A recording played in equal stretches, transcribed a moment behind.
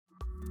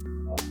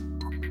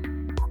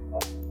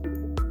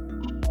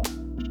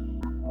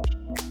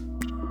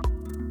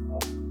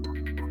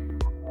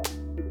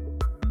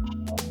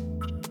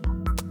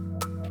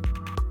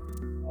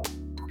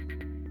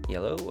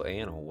Hello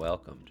and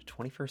welcome to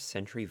 21st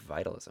Century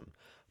Vitalism,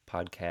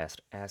 podcast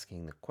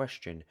asking the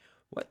question,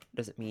 what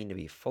does it mean to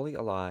be fully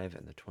alive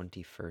in the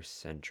 21st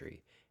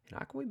century? And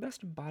how can we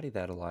best embody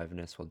that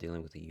aliveness while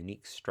dealing with the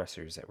unique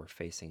stressors that we're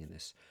facing in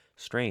this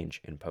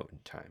strange and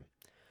potent time?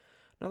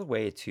 Another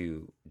way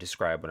to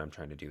describe what I'm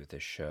trying to do with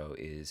this show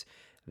is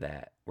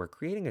that we're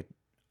creating an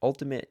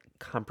ultimate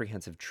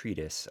comprehensive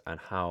treatise on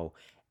how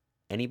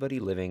anybody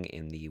living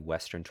in the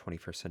Western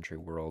 21st century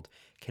world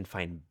can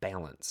find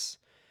balance.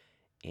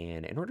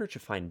 And in order to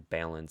find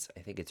balance,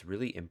 I think it's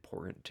really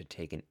important to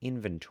take an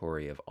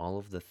inventory of all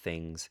of the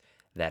things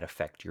that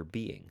affect your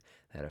being,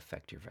 that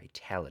affect your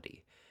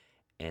vitality.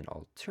 And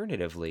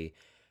alternatively,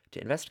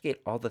 to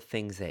investigate all the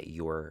things that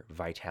your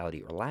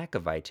vitality or lack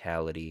of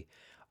vitality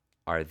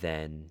are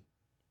then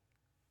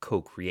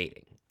co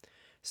creating.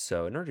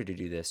 So, in order to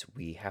do this,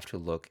 we have to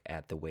look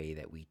at the way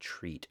that we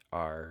treat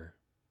our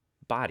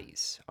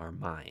bodies, our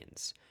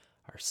minds,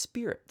 our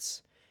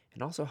spirits,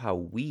 and also how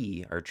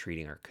we are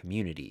treating our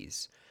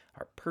communities,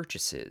 our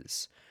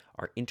purchases,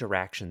 our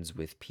interactions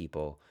with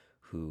people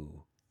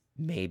who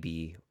may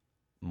be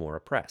more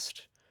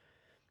oppressed.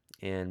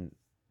 And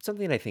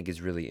something I think is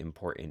really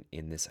important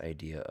in this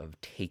idea of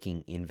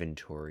taking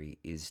inventory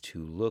is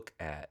to look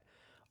at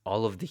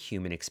all of the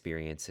human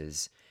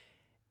experiences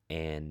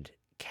and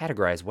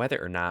categorize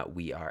whether or not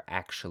we are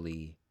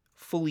actually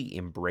fully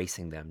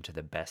embracing them to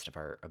the best of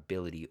our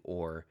ability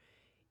or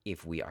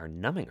if we are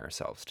numbing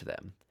ourselves to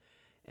them.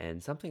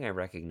 And something I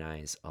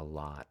recognize a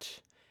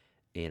lot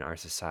in our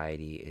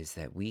society is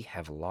that we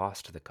have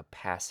lost the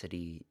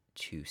capacity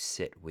to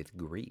sit with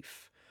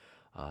grief.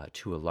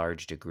 To a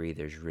large degree,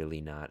 there's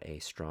really not a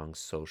strong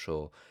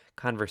social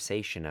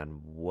conversation on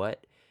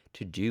what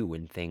to do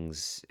when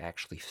things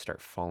actually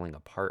start falling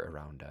apart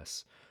around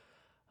us.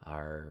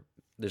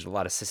 There's a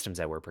lot of systems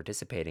that we're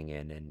participating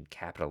in, and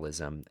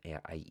capitalism,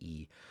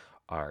 i.e.,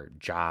 our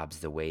jobs,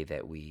 the way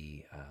that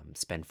we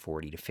spend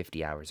 40 to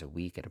 50 hours a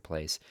week at a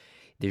place,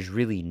 there's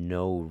really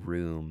no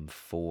room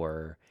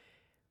for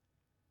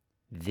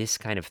this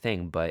kind of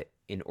thing. But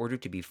in order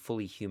to be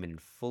fully human,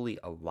 fully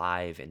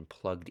alive, and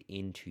plugged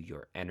into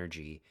your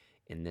energy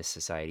in this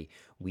society,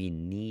 we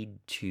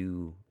need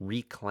to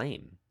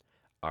reclaim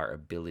our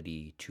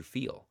ability to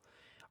feel,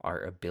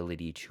 our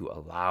ability to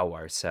allow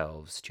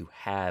ourselves to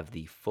have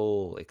the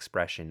full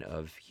expression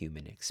of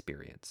human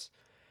experience.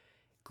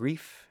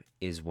 Grief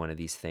is one of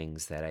these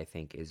things that I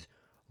think is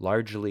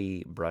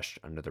largely brushed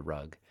under the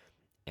rug.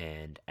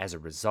 And as a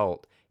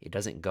result, it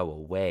doesn't go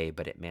away,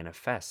 but it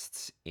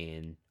manifests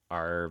in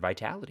our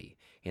vitality,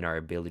 in our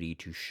ability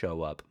to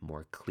show up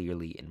more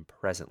clearly and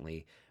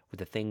presently with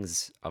the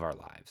things of our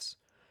lives.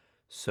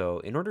 So,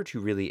 in order to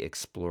really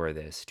explore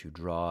this, to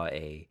draw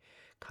a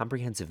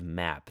comprehensive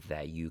map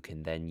that you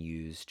can then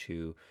use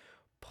to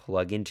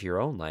plug into your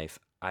own life,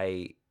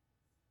 I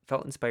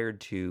felt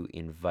inspired to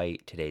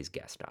invite today's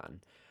guest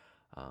on.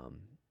 Um,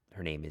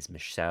 Her name is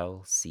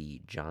Michelle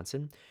C.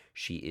 Johnson.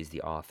 She is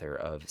the author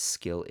of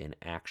Skill in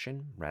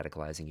Action,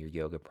 Radicalizing Your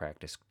Yoga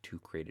Practice to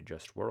Create a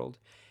Just World,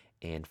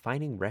 and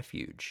Finding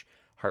Refuge,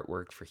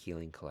 Heartwork for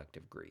Healing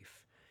Collective Grief.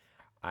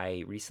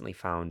 I recently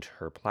found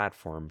her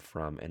platform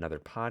from another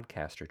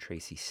podcaster,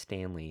 Tracy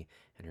Stanley,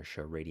 and her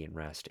show Radiant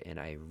Rest, and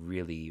I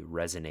really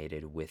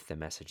resonated with the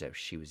message that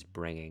she was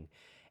bringing.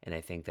 And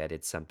I think that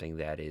it's something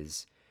that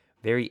is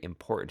very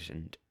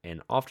important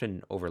and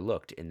often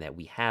overlooked in that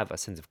we have a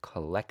sense of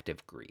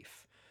collective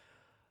grief.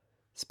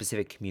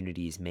 Specific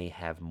communities may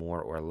have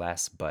more or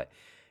less, but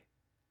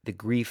the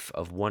grief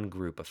of one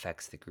group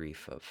affects the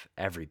grief of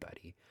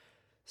everybody.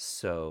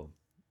 So,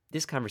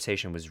 this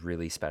conversation was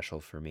really special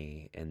for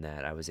me in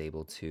that I was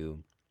able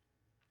to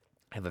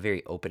have a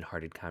very open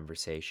hearted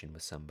conversation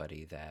with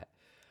somebody that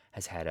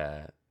has had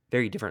a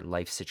very different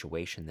life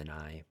situation than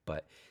I,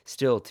 but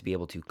still to be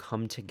able to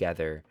come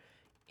together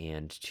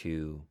and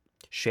to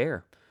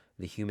share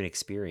the human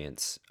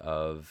experience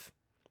of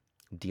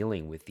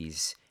dealing with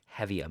these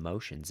heavy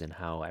emotions and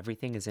how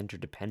everything is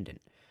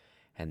interdependent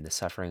and the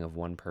suffering of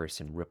one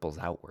person ripples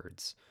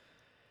outwards.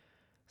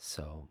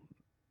 So,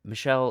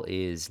 Michelle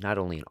is not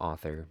only an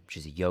author,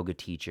 she's a yoga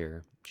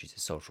teacher, she's a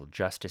social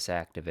justice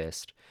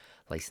activist,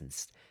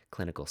 licensed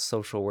clinical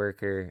social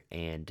worker,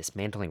 and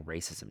dismantling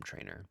racism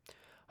trainer.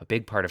 A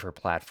big part of her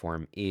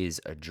platform is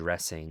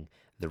addressing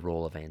the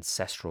role of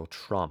ancestral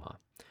trauma.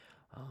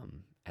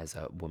 As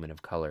a woman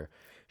of color,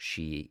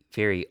 she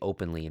very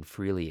openly and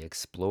freely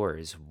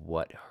explores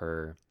what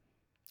her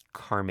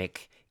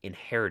karmic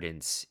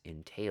inheritance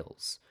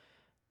entails.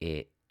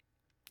 It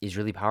is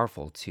really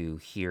powerful to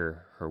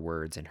hear her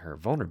words and her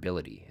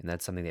vulnerability. And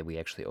that's something that we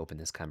actually open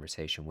this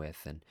conversation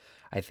with. And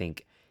I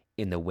think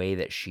in the way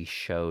that she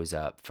shows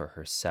up for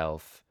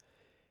herself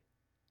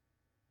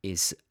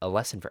is a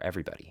lesson for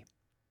everybody.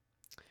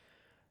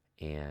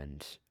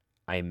 And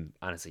I'm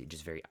honestly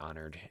just very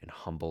honored and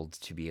humbled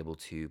to be able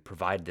to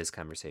provide this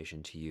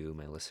conversation to you,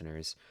 my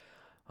listeners.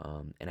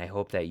 And I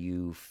hope that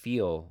you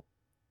feel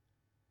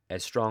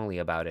as strongly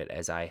about it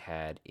as I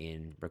had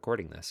in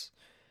recording this.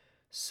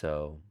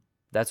 So,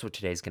 that's what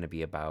today's going to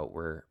be about.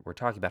 We're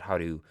talking about how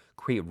to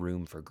create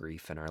room for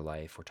grief in our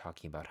life. We're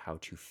talking about how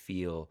to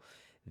feel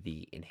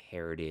the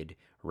inherited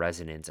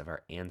resonance of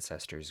our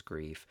ancestors'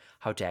 grief,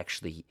 how to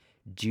actually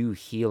do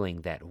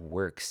healing that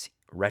works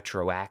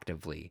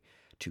retroactively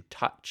to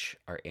touch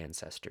our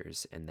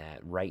ancestors, and that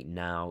right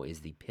now is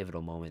the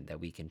pivotal moment that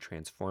we can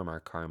transform our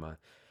karma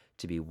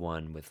to be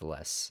one with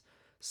less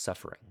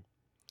suffering,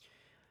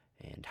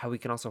 and how we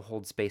can also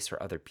hold space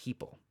for other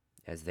people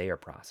as they are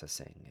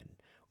processing, and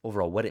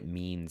overall what it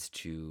means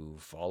to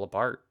fall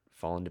apart,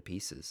 fall into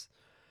pieces.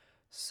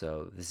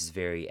 So, this is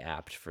very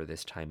apt for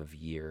this time of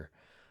year,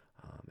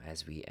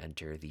 as we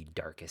enter the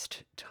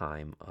darkest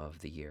time of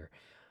the year.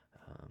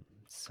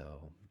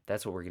 So,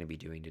 that's what we're going to be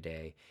doing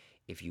today.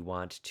 If you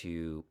want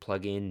to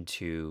plug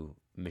into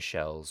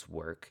Michelle's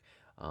work,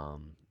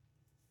 um,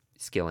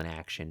 Skill in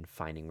Action,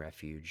 Finding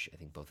Refuge, I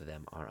think both of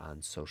them are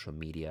on social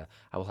media.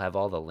 I will have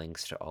all the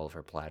links to all of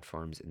her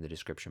platforms in the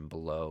description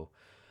below.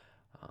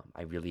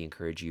 I really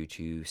encourage you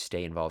to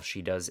stay involved.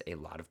 She does a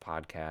lot of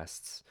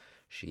podcasts.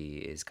 She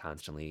is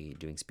constantly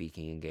doing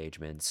speaking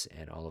engagements,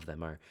 and all of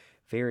them are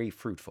very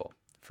fruitful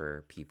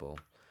for people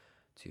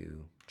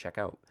to check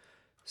out.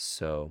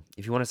 So,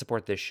 if you want to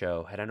support this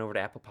show, head on over to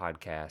Apple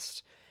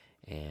Podcasts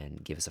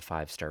and give us a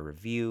 5-star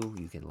review.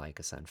 You can like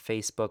us on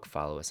Facebook,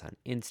 follow us on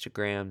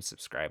Instagram,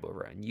 subscribe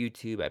over on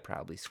YouTube. I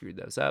probably screwed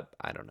those up.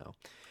 I don't know.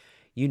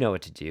 You know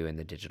what to do in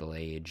the digital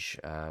age.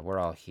 We're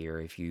all here.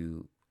 If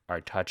you are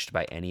touched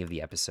by any of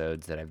the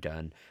episodes that I've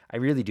done, I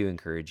really do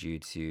encourage you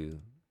to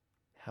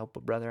help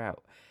a brother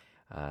out.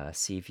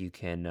 See if you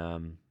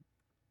can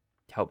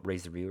help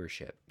raise the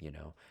viewership.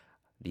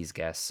 These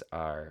guests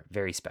are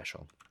very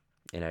special,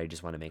 and I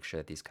just want to make sure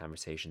that these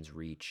conversations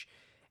reach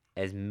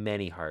as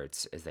many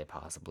hearts as they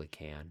possibly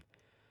can.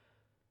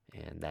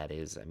 And that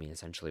is,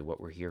 essentially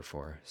what we're here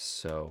for.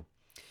 So,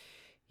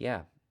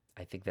 yeah,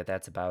 I think that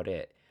that's about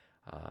it.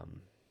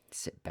 Um,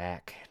 Sit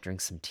back,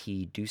 drink some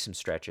tea, do some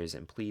stretches,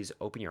 and please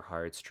open your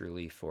hearts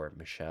truly for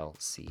Michelle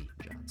C.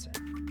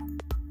 Johnson.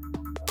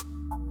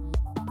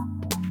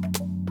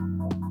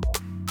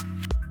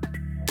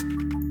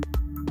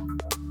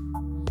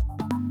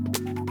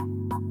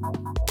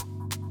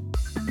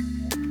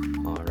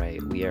 All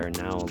right, we are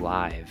now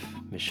live.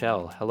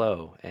 Michelle,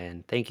 hello,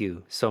 and thank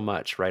you so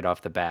much right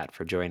off the bat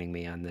for joining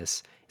me on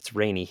this. It's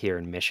rainy here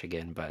in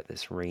Michigan, but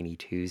this rainy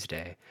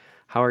Tuesday.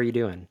 How are you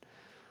doing?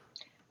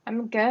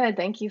 I'm good.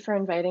 Thank you for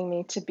inviting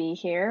me to be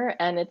here.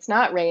 And it's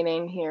not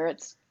raining here.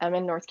 I'm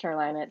in North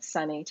Carolina. It's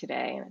sunny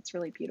today and it's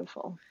really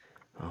beautiful.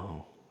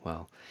 Oh,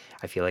 well,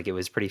 I feel like it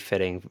was pretty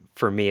fitting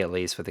for me, at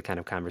least, with the kind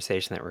of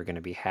conversation that we're going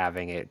to be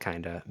having. It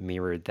kind of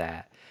mirrored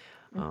that.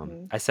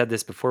 Hmm. I said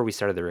this before we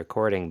started the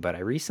recording, but I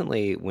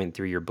recently went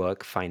through your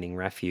book, Finding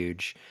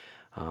Refuge.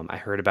 I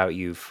heard about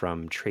you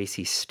from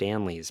Tracy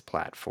Stanley's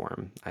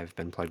platform. I've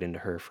been plugged into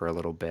her for a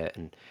little bit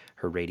and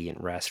her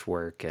Radiant Rest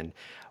work, and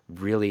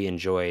really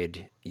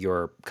enjoyed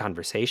your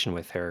conversation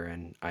with her.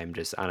 And I'm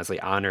just honestly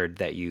honored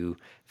that you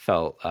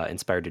felt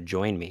inspired to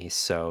join me.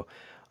 So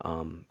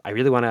I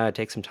really want to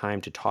take some time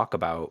to talk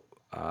about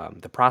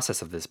the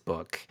process of this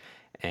book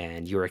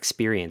and your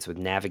experience with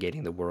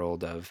navigating the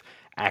world of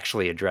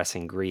actually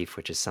addressing grief,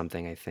 which is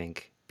something I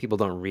think people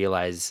don't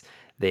realize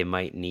they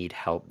might need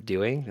help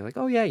doing. They're like,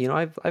 oh yeah,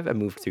 I've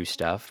moved through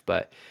stuff,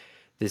 but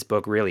this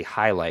book really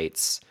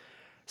highlights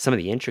some of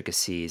the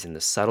intricacies and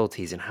the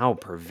subtleties and how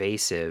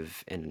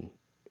pervasive and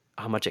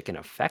how much it can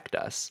affect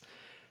us.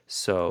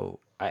 So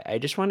I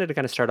just wanted to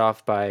kind of start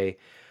off by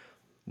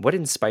what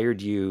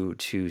inspired you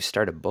to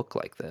start a book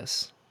like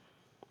this?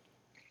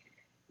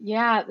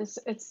 Yeah,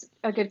 it's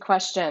a good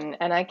question.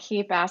 And I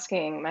keep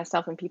asking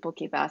myself, and people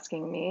keep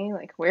asking me,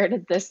 like, where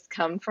did this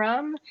come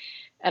from?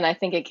 And I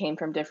think it came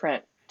from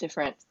different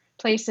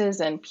places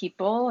and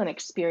people and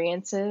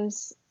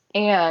experiences.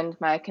 And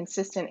my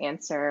consistent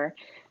answer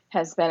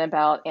has been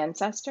about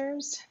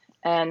ancestors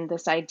and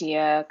this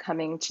idea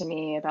coming to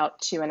me about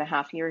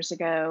 2.5 years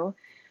ago,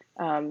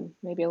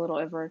 maybe a little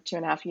over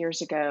 2.5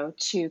 years ago,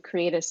 to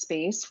create a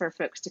space for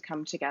folks to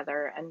come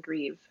together and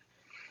grieve.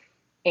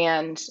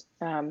 And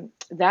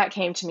that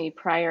came to me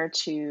prior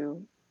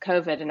to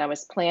COVID, and I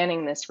was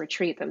planning this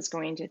retreat that was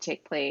going to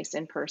take place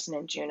in person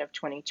in June of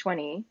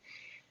 2020.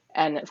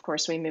 And of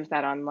course, we moved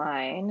that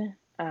online.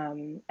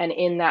 And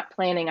in that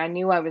planning, I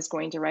knew I was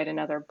going to write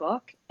another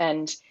book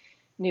and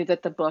knew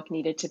that the book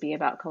needed to be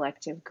about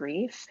collective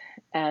grief.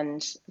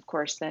 And of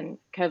course, then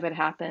COVID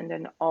happened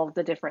and all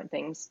the different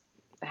things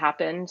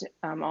happened.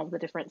 All the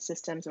different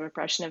systems of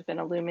oppression have been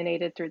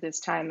illuminated through this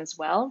time as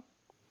well.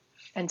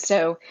 And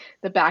so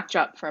the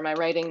backdrop for my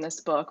writing this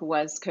book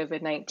was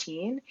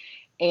COVID-19.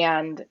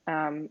 And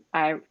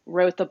I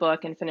wrote the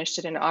book and finished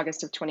it in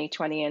August of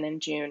 2020. And in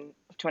June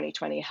of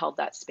 2020, held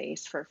that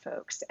space for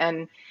folks.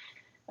 And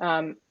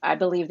I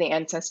believe the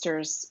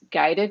ancestors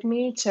guided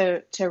me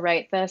to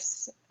write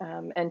this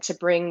and to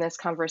bring this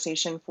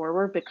conversation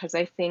forward because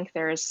I think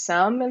there is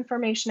some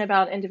information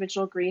about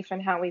individual grief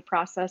and how we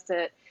process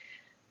it.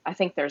 I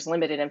think there's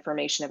limited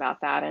information about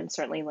that and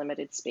certainly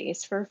limited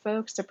space for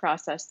folks to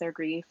process their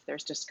grief.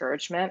 There's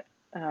discouragement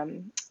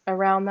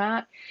around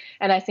that.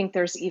 And I think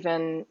there's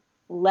even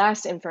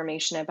less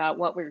information about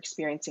what we're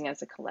experiencing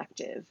as a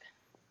collective,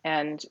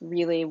 and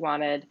really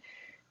wanted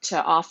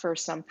to offer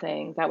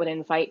something that would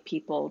invite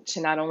people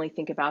to not only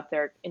think about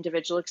their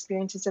individual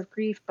experiences of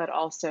grief, but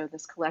also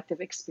this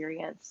collective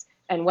experience.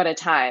 And what a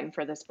time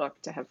for this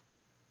book to have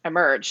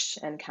emerged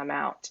and come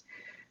out,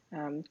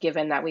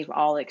 given that we've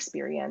all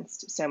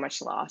experienced so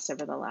much loss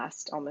over the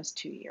last almost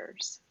 2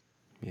 years.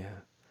 Yeah.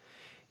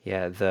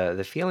 Yeah,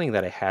 the feeling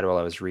that I had while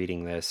I was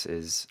reading this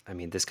is, I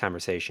mean, this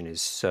conversation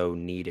is so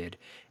needed,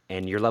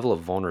 and your level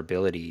of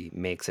vulnerability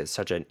makes it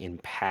such an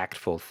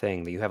impactful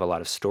thing that you have a lot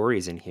of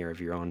stories in here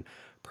of your own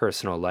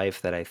personal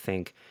life that I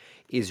think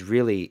is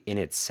really in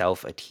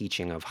itself a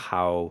teaching of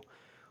how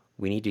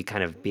we need to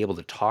kind of be able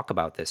to talk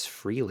about this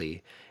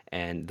freely.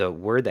 And the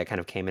word that kind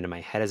of came into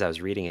my head as I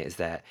was reading it is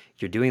that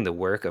you're doing the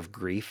work of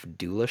grief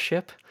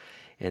doulaship,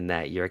 and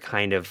that you're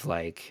kind of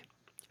like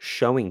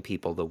showing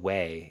people the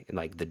way,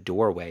 like the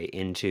doorway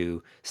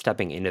into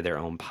stepping into their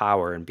own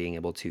power and being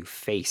able to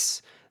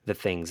face the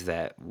things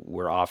that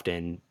we're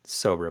often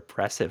so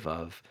repressive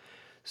of.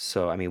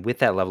 So, I mean, with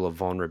that level of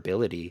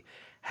vulnerability,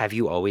 have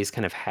you always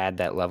kind of had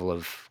that level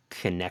of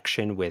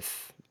connection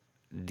with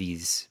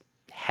these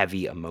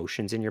heavy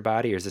emotions in your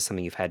body, or is this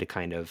something you've had to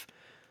kind of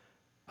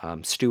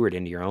steward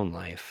into your own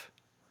life?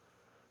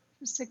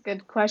 It's a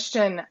good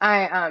question.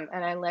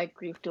 I like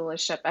grief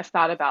doulaship. I've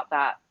thought about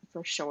that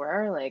for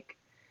sure. Like,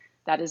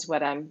 that is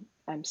what I'm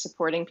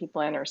supporting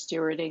people in, or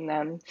stewarding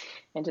them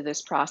into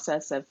this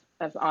process of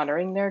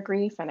honoring their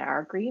grief and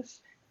our grief.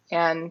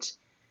 And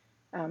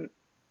um,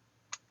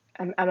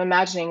 I'm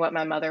imagining what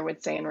my mother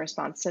would say in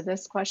response to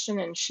this question,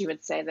 and she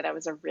would say that I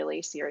was a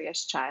really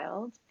serious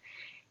child,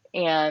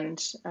 and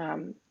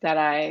that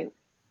I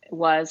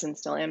was and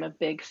still am a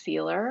big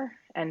feeler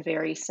and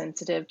very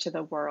sensitive to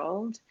the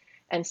world.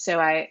 And so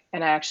I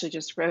actually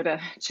just wrote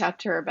a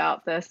chapter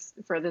about this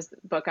for this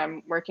book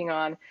I'm working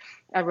on.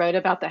 I wrote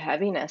about the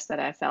heaviness that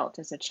I felt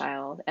as a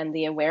child and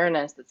the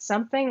awareness that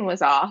something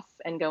was off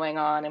and going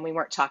on, and we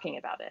weren't talking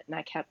about it. And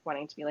I kept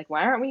wanting to be like,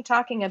 why aren't we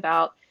talking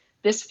about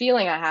this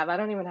feeling I have? I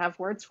don't even have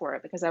words for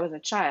it because I was a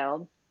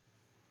child.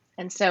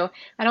 And so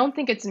I don't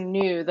think it's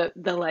new, the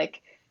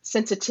like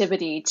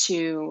sensitivity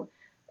to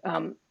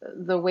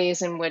the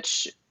ways in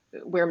which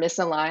we're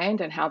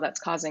misaligned and how that's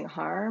causing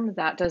harm.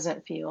 That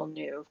doesn't feel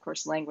new. Of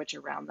course, language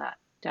around that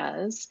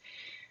does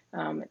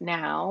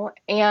now.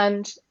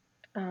 And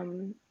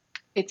um,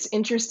 it's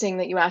interesting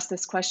that you asked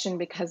this question,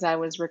 because I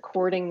was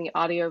recording the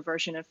audio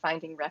version of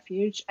Finding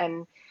Refuge,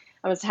 and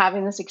I was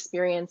having this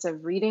experience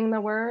of reading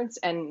the words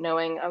and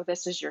knowing, oh,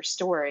 this is your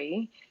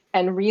story,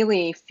 and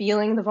really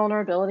feeling the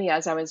vulnerability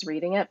as I was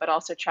reading it, but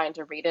also trying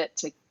to read it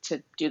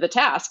to do the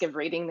task of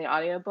reading the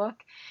audiobook.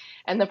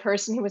 And the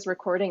person who was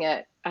recording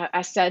it,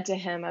 I said to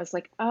him, I was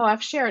like, oh,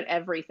 I've shared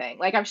everything.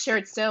 Like, I've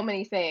shared so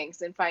many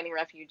things in Finding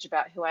Refuge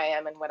about who I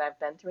am and what I've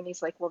been through. And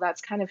he's like, well, that's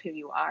kind of who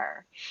you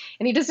are.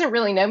 And he doesn't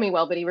really know me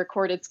well, but he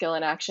recorded Skill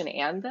in Action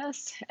and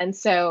this. And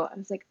so I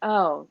was like,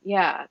 oh,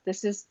 yeah,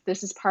 this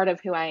is part of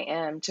who I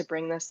am, to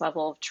bring this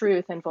level of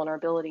truth and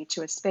vulnerability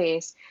to a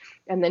space,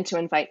 and then to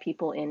invite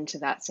people into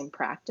that same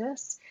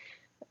practice.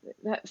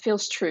 That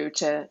feels true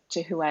to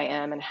who I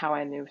am and how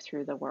I move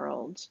through the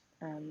world.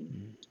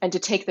 And to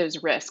take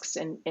those risks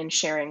in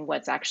sharing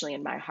what's actually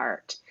in my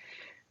heart,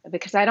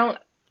 because I don't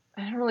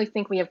really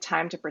think we have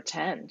time to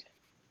pretend.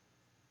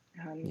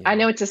 I Yeah.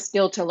 know it's a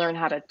skill to learn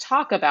how to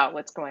talk about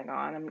what's going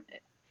on.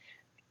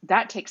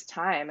 That takes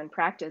time and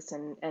practice,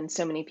 and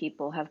so many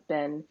people have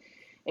been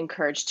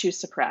encouraged to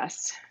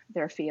suppress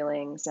their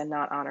feelings and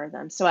not honor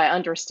them. So I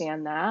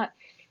understand that.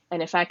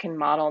 And if I can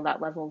model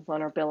that level of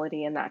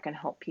vulnerability, and that can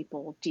help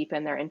people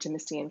deepen their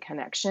intimacy and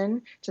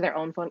connection to their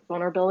own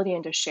vulnerability,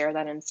 and to share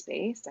that in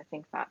space, I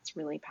think that's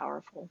really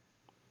powerful.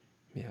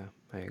 Yeah,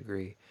 I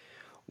agree.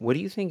 What do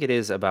you think it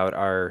is about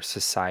our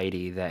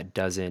society that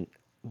doesn't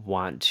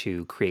want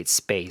to create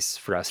space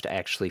for us to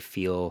actually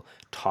feel,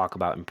 talk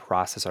about, and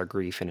process our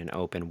grief in an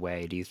open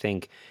way? Do you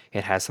think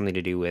it has something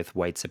to do with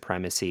white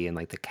supremacy and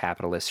like the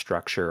capitalist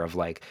structure of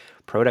like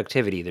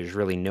productivity? There's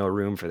really no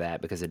room for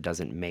that because it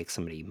doesn't make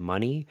somebody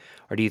money?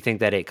 Or do you think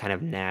that it kind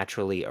of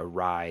naturally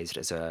arised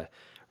as a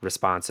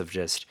response of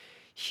just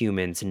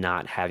humans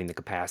not having the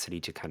capacity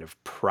to kind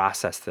of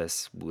process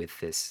this with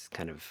this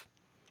kind of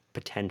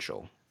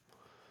potential?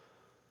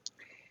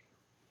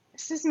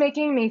 This is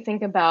making me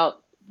think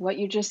about what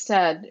you just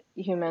said,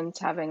 humans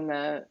having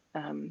the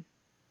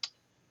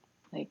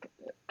like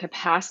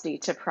capacity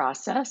to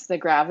process the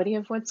gravity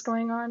of what's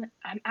going on.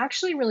 I'm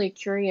actually really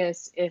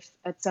curious if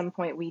at some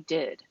point we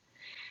did,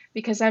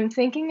 because I'm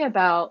thinking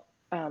about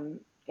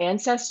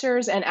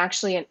ancestors, and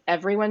actually in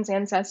everyone's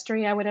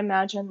ancestry, I would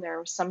imagine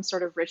there was some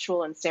sort of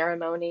ritual and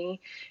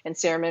ceremony, and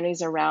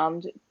ceremonies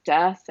around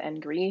death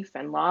and grief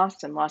and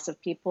loss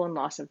of people and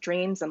loss of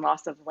dreams and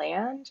loss of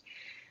land,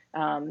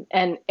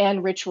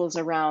 and rituals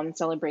around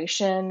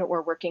celebration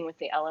or working with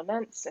the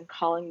elements and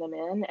calling them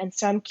in. And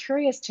so I'm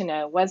curious to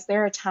know, was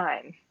there a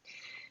time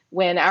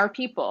when our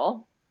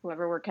people,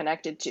 whoever we're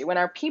connected to, when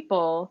our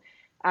people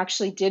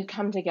actually did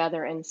come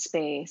together in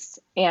space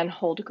and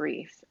hold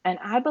grief. And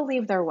I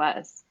believe there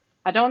was.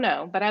 I don't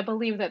know, but I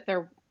believe that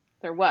there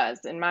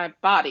was in my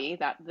body,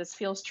 that this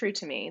feels true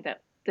to me,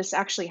 that this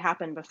actually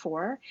happened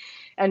before.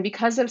 And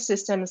because of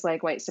systems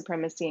like white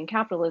supremacy and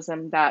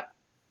capitalism, that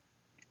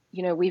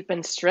we've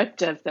been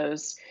stripped of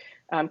those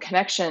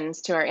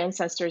connections to our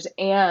ancestors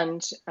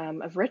and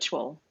of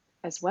ritual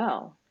as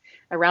well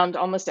around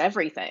almost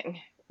everything,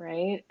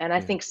 right? And I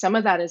Yeah. think some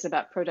of that is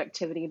about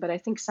productivity, but I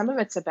think some of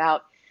it's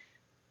about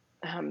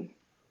um,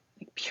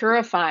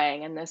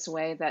 purifying in this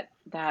way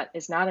that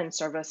is not in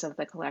service of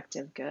the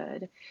collective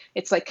good.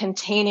 It's like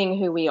containing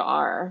who we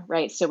are,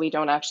 right? So we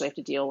don't actually have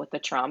to deal with the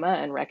trauma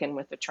and reckon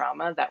with the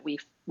trauma that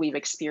we've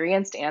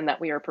experienced and that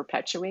we are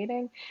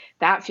perpetuating.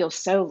 That feels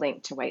so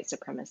linked to white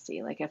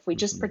supremacy. Like if we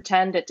just Hmm.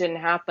 pretend it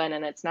didn't happen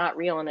and it's not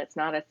real and it's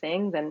not a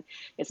thing, then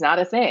it's not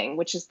a thing,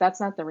 which is that's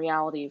not the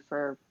reality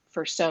for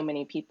so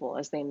many people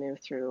as they move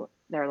through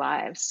their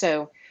lives.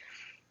 So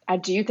I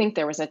do think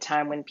there was a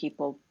time when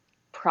people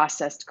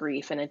processed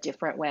grief in a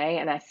different way.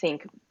 And I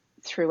think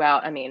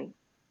throughout, I mean,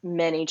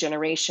 many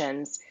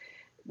generations,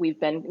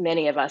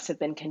 many of us have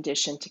been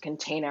conditioned to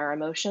contain our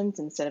emotions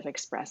instead of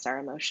express our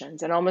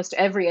emotions. And almost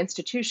every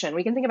institution,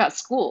 we can think about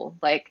school,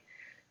 like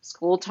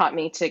school taught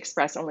me to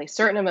express only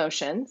certain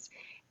emotions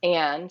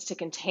and to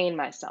contain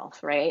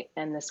myself, right?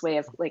 And this way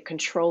of like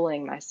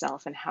controlling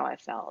myself and how I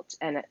felt.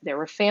 And there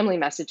were family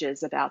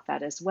messages about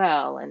that as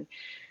well. And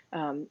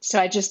so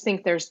I just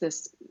think there's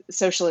this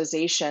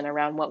socialization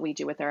around what we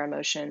do with our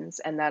emotions,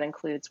 and that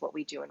includes what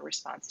we do in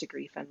response to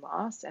grief and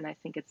loss. And I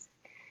think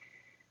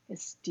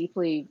it's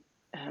deeply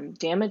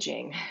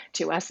damaging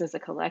to us as a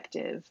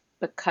collective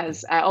Yeah.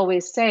 because I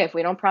always say if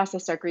we don't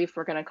process our grief,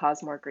 we're going to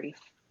cause more grief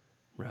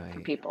for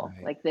Right. people.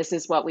 Right. Like this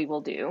is what we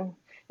will do.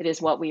 It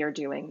is what we are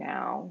doing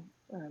now.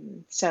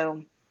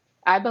 So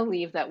I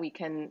believe that we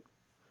can.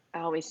 I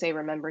always say,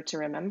 remember to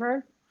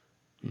remember,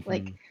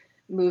 like Hmm.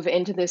 move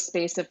into this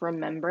space of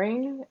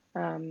remembering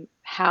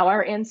how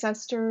our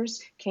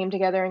ancestors came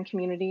together in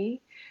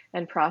community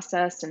and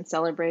processed and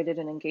celebrated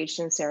and engaged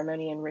in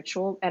ceremony and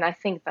ritual. And I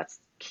think that's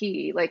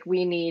key. Like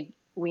we need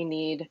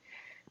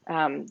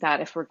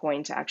that if we're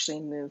going to actually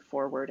move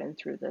forward and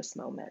through this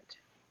moment.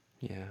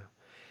 Yeah.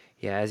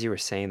 Yeah, as you were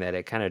saying that,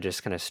 it kind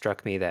of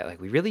struck me that like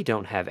we really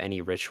don't have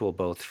any ritual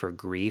both for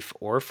grief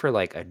or for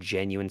like a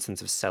genuine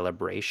sense of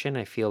celebration.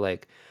 I feel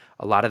like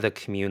a lot of the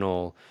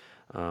communal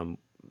um,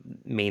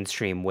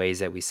 mainstream ways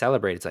that we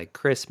celebrate, it's like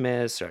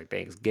Christmas or like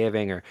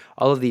Thanksgiving or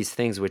all of these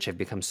things which have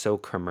become so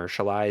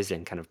commercialized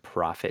and kind of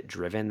profit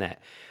driven that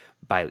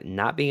by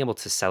not being able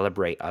to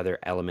celebrate other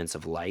elements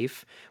of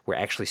life, we're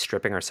actually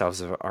stripping ourselves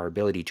of our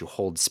ability to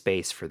hold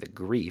space for the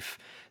grief.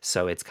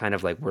 So it's kind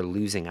of like we're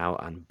losing out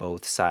on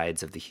both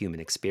sides of the human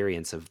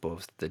experience of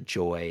both the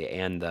joy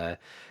and the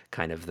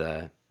kind of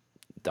the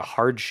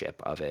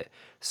hardship of it.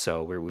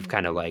 So we've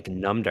kind of Mhm. like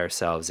numbed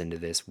ourselves into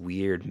this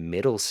weird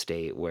middle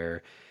state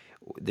where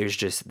there's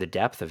just the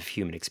depth of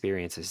human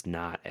experience is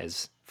not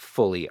as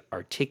fully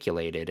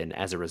articulated, and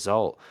as a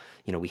result,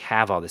 we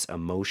have all this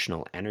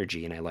emotional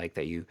energy, and I like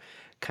that you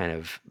kind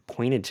of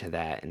pointed to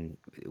that, and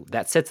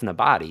that sits in the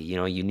body.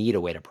 You need a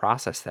way to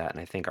process that,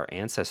 and I think our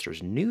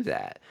ancestors knew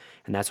that,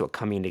 and that's what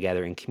coming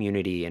together in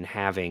community and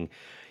having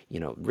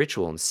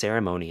ritual and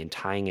ceremony and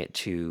tying it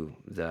to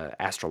the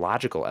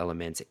astrological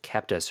elements, it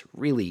kept us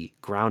really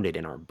grounded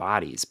in our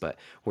bodies. But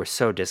we're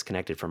so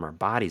disconnected from our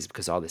bodies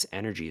because all this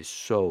energy is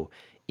so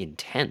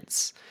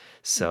intense. Mhm.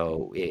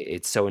 So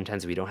it's so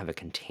intense we don't have a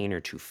container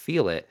to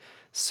feel it.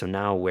 So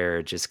now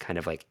we're just kind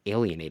of like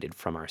alienated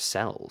from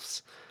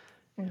ourselves,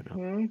 you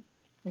know?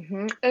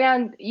 Mhm.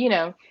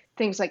 And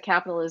things like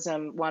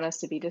capitalism want us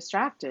to be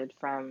distracted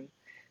from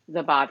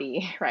the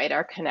body, right?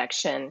 Our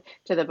connection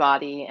to the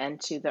body and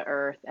to the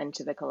earth and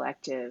to the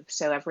collective.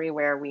 So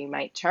everywhere we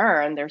might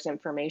turn, there's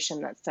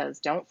information that says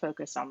don't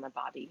focus on the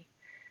body,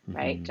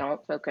 right? Hmm.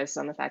 Don't focus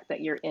on the fact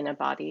that you're in a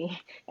body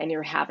and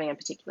you're having a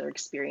particular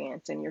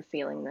experience and you're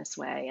feeling this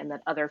way and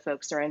that other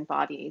folks are in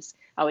bodies.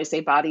 I always say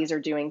bodies are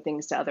doing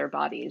things to other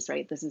bodies,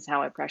 right? This is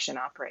how oppression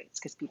operates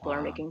because people are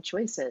Wow. making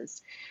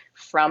choices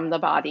from the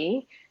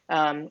body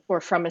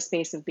or from a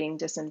space of being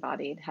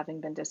disembodied,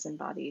 having been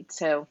disembodied.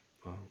 So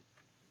Wow.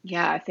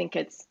 yeah, I think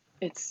it's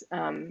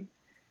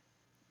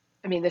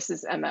I mean, this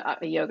is I'm a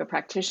yoga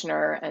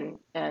practitioner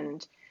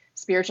and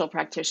spiritual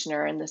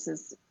practitioner, and this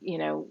is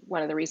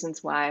one of the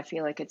reasons why I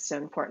feel like it's so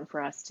important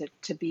for us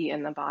to be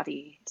in the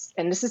body,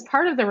 and this is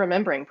part of the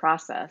remembering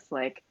process.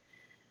 Like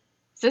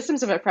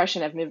systems of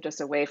oppression have moved us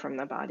away from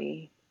the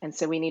body, and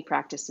so we need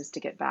practices to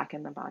get back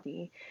in the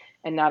body,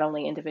 and not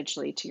only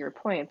individually, to your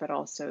point, but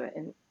also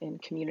in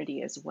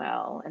community as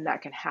well, and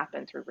that can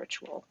happen through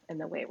ritual in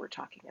the way we're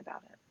talking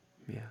about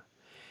it. Yeah.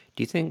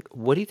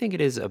 What do you think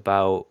it is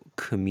about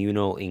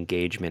communal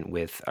engagement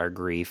with our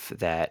grief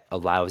that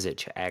allows it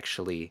to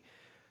actually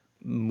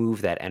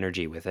move that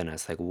energy within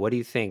us? Like, what do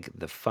you think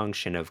the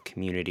function of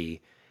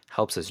community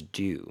helps us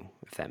do,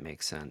 if that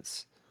makes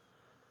sense?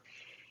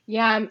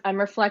 Yeah, I'm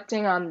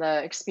reflecting on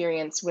the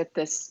experience with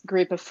this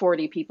group of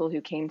 40 people who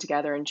came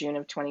together in June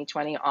of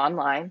 2020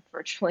 online,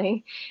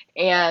 virtually.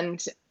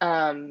 And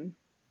um,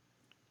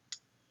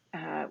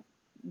 uh,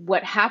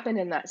 what happened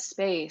in that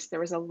space,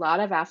 there was a lot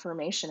of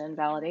affirmation and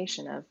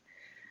validation of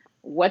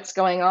what's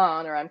going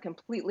on, or I'm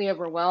completely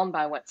overwhelmed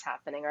by what's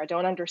happening, or I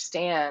don't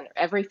understand.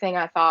 Everything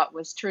I thought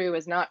was true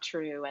is not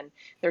true. And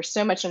there's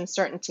so much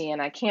uncertainty,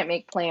 and I can't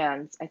make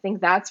plans. I think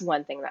that's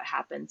one thing that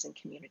happens in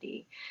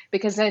community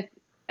because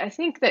I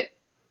think that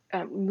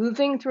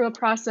moving through a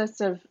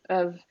process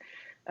of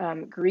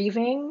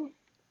grieving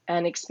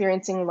and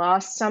experiencing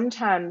loss,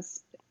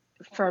 sometimes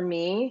for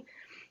me,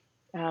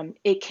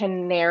 it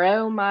can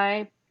narrow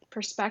my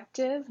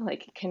perspective.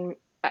 Like it can,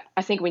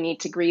 I think we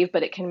need to grieve,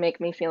 but it can make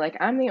me feel like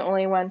I'm the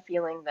only one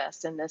feeling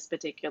this in this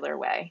particular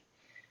way.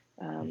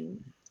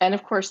 Um, and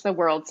of course, the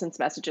world sends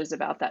messages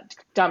about that.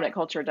 Dominant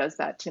culture does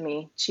that to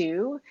me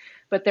too.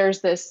 But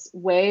there's this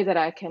way that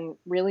I can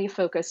really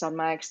focus on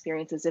my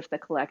experience as if the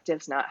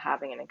collective's not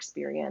having an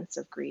experience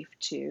of grief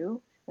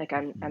too. Like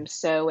I'm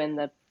so in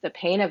the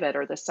pain of it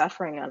or the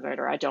suffering of it,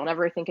 or I don't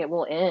ever think it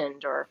will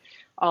end, or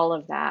all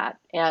of that.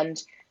 And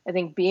I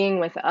think being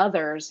with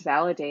others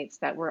validates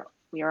that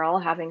we are all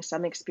having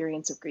some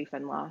experience of grief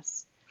and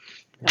loss.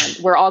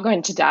 We're all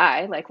going to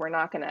die. Like we're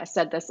not going to. I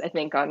said this, I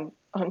think, on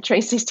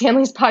Tracy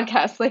Stanley's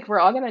podcast. Like we're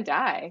all going to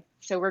die,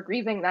 so we're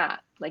grieving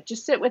that. Like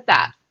just sit with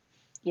that,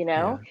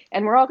 Yeah.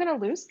 And we're all going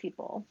to lose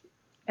people,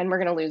 and we're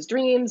going to lose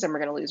dreams, and we're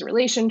going to lose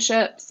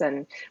relationships,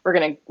 and we're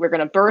going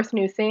to birth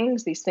new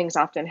things. These things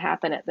often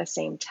happen at the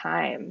same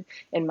time,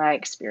 in my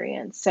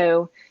experience.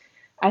 So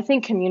I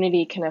think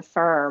community can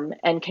affirm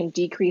and can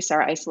decrease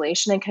our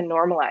isolation and can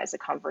normalize a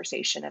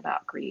conversation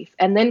about grief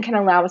and then can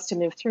allow us to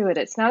move through it.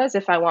 It's not as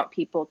if I want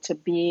people to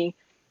be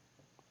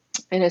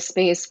in a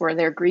space where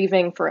they're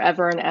grieving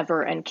forever and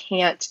ever and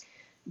can't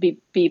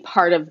be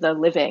part of the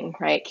living,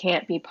 right?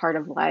 Can't be part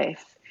of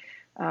life.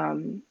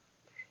 Um,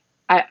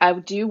 I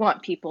do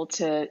want people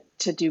to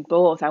do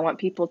both. I want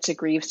people to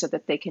grieve so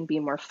that they can be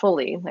more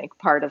fully like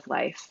part of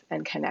life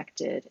and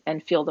connected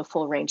and feel the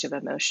full range of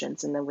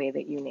emotions in the way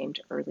that you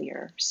named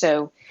earlier.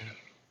 So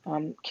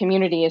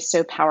community is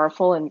so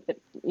powerful and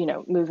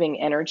moving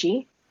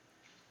energy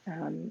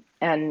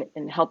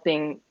and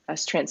helping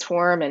us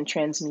transform and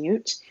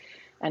transmute.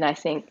 And I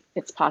think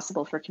it's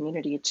possible for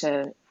community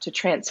to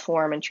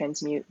transform and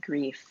transmute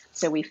grief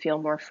so we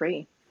feel more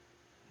free.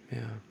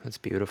 Yeah, that's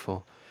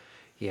beautiful.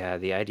 Yeah,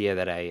 the idea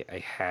that I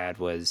had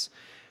was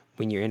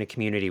when you're in a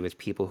community with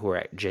people who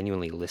are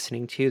genuinely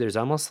listening to you, there's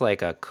almost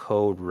like a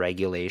code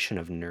regulation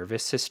of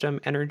nervous system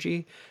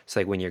energy. It's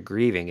like when you're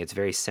grieving, it's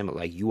very similar.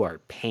 Like you are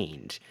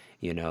pained.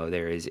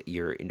 There is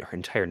your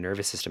entire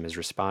nervous system is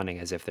responding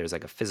as if there's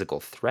like a physical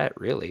threat,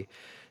 really.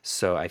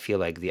 So I feel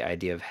like the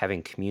idea of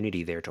having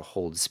community there to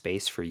hold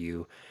space for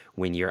you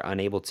when you're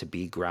unable to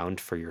be ground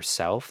for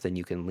yourself, then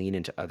you can lean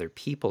into other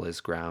people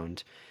as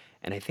ground.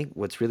 And I think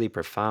what's really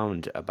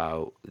profound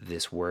about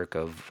this work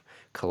of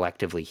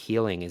collectively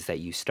healing is that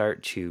you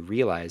start to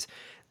realize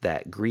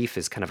that grief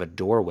is kind of a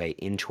doorway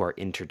into our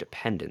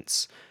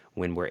interdependence.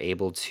 When we're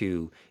able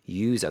to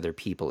use other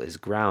people as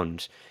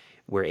ground,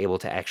 we're able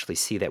to actually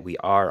see that we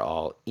are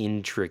all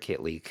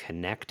intricately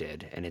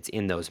connected. And it's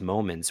in those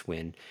moments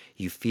when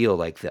you feel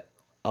like the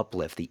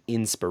uplift, the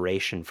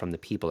inspiration from the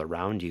people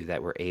around you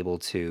that we're able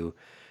to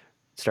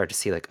start to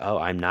see like, oh,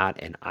 I'm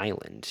not an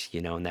island,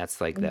 and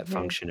that's like that Hmm.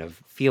 function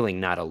of feeling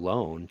not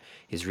alone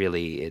is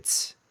really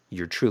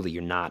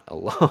you're not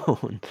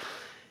alone.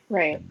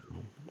 Right,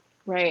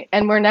 right.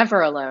 And we're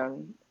never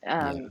alone.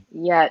 Yeah,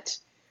 Yet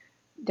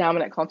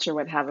dominant culture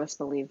would have us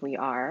believe we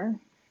are.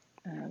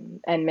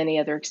 And many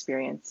other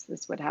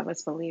experiences would have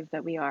us believe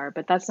that we are,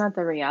 but that's not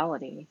the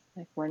reality.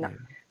 Like yeah,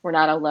 we're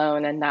not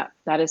alone, and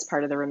that is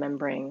part of the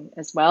remembering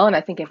as well. And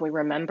I think if we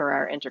remember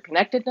our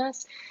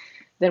interconnectedness,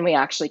 then we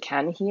actually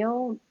can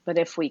heal. But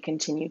if we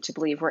continue to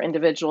believe we're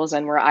individuals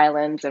and we're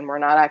islands and we're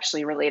not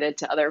actually related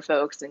to other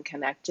folks and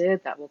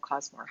connected, that will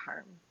cause more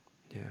harm.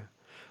 yeah.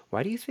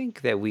 Why do you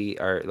think that we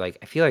are like,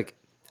 I feel like,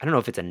 I don't know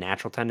if it's a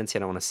natural tendency, I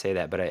don't want to say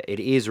that, but it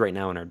is right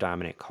now in our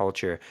dominant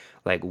culture.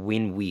 Like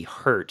when we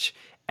hurt,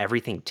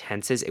 everything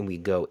tenses and we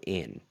go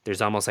in.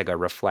 There's almost like a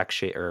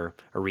reflection or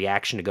a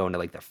reaction to go into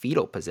like the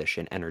fetal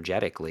position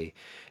energetically.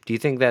 Do you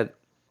think that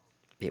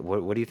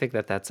what do you think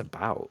that that's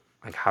about?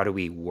 Like, how do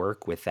we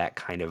work with that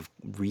kind of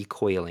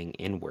recoiling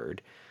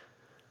inward?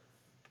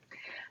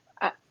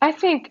 I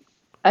think,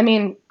 I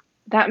mean,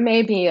 that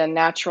may be a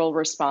natural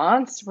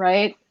response,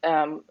 right?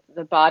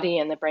 The body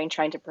and the brain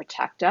trying to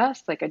protect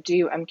us.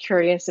 I'm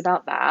curious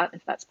about that,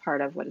 if that's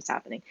part of what is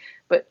happening.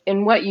 But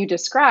in what you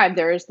described,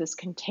 there is this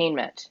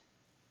containment.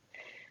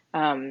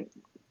 Um,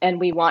 and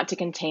we want to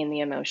contain the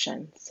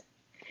emotions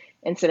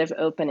instead of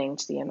opening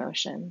to the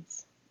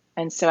emotions.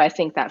 And so I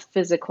think that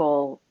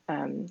physical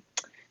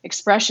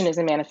expression is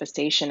a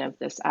manifestation of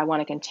this. I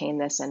want to contain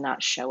this and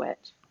not show it.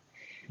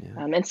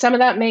 Yeah, And some of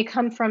that may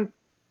come from,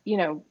 you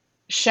know,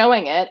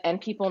 showing it and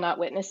people not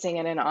witnessing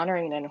it and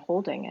honoring it and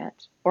holding it,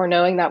 or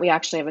knowing that we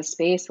actually have a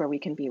space where we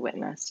can be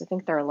witnessed. I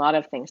think there are a lot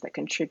of things that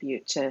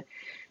contribute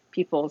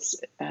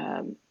people's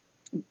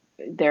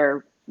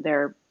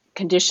their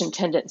conditioned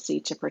tendency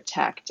to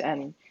protect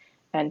and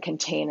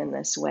contain in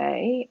this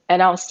way.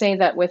 And I'll say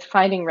that with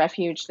Finding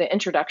Refuge, the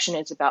introduction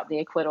is about the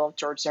acquittal of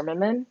George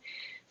Zimmerman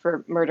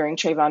for murdering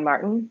Trayvon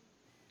Martin.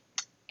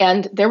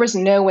 And there was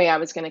no way I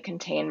was going to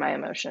contain my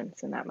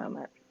emotions in that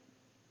moment.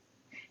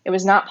 It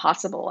was not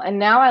possible. And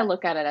now I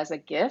look at it as a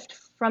gift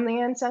from the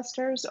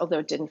ancestors, although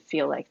it didn't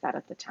feel like that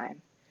at the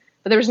time.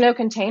 But there was no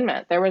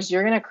containment. There was,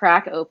 you're going to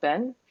crack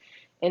open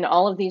in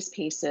all of these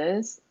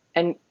pieces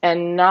and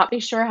not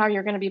be sure how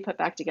you're going to be put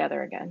back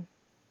together again.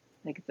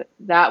 Like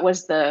that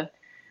was the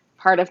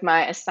part of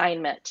my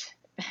assignment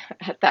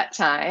at that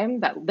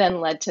time that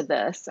then led to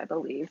this. I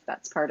believe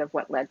that's part of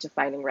what led to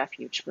Finding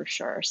Refuge for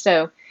sure.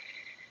 So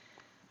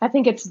I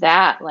think it's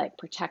that, like,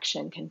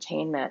 protection,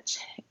 containment.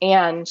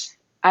 And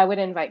I would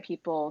invite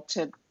people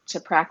to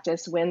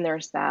practice when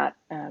there's that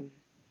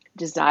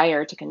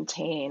desire to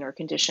contain or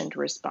conditioned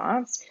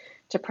response,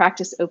 to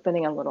practice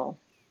opening a little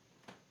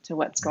to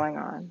what's going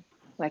on.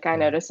 Like, I Yeah.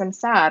 notice I'm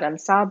sad, I'm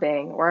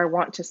sobbing, or I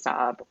want to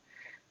sob,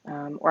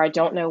 or I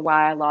don't know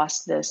why I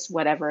lost this,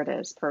 whatever it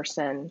is,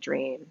 person,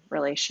 dream,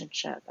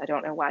 relationship. I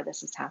don't know why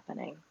this is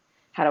happening.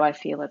 How do I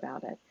feel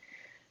about it?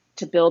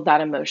 To build that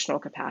emotional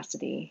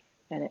capacity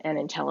and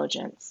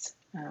intelligence.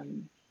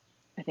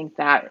 I think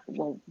that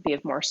will be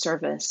of more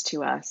service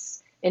to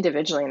us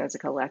individually and as a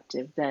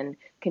collective than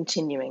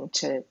continuing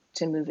to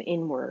move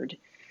inward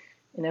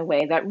in a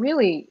way that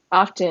really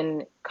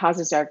often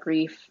causes our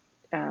grief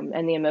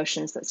and the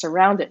emotions that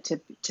surround it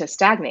to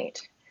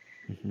stagnate.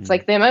 It's Hmm.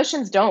 like the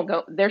emotions don't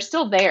go, they're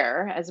still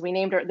there, as we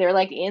named it, they're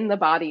like in the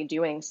body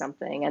doing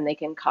something, and they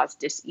can cause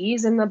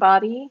dis-ease in the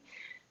body.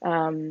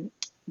 Um,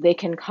 they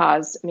can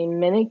cause, I mean,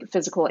 many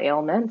physical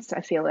ailments,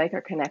 I feel like,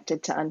 are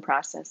connected to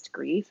unprocessed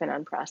grief and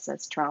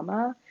unprocessed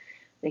trauma.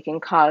 They can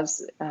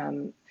cause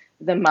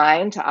the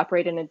mind to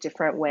operate in a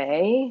different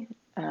way,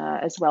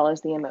 as well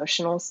as the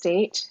emotional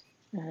state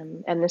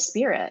and the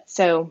spirit.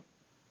 So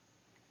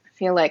I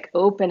feel like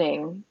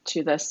opening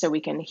to this so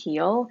we can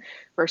heal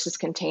versus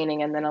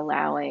containing and then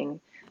allowing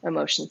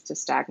emotions to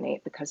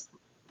stagnate, because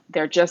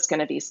they're just going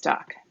to be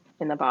stuck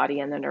in the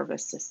body and the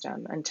nervous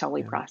system until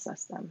we Yeah.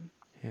 process them.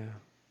 Yeah.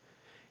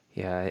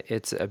 Yeah.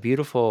 It's a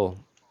beautiful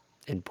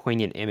and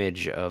poignant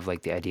image of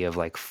like the idea of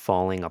like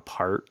falling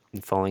apart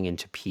and falling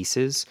into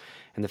pieces,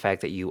 and the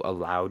fact that you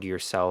allowed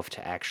yourself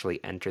to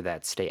actually enter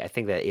that state. I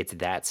think that it's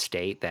that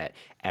state that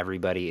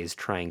everybody is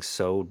trying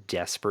so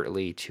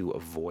desperately to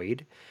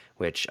avoid,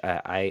 which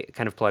I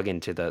kind of plug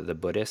into the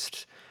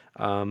Buddhist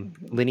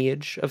Mm-hmm.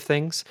 lineage of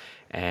things,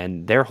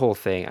 and their whole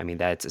thing. I mean,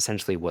 that's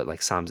essentially what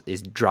like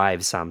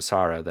drives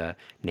samsara, the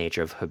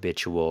nature of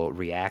habitual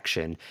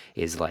reaction,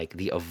 is like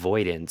the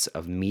avoidance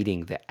of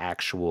meeting the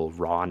actual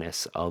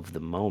rawness of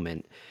the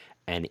moment.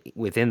 And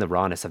within the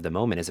rawness of the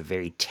moment is a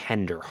very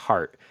tender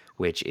heart,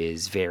 which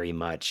is very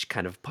much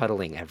kind of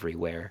puddling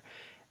everywhere.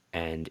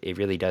 And it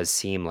really does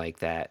seem like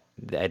that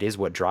is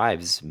what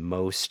drives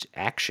most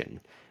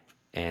action.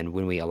 And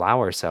when we allow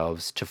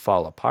ourselves to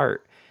fall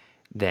apart,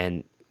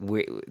 then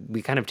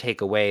we kind of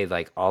take away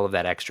like all of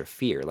that extra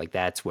fear. Like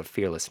that's what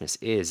fearlessness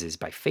is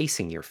by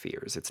facing your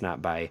fears. It's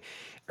not by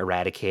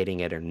eradicating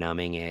it or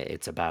numbing it.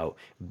 It's about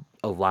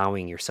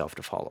allowing yourself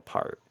to fall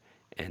apart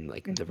and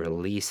like the Mm-hmm.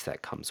 release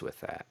that comes with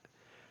that.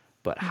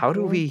 But how do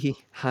Mm-hmm. we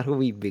how do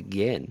we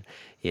begin?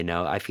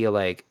 I feel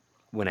like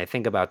when I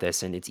think about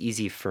this, and it's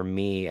easy for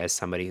me as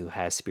somebody who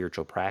has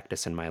spiritual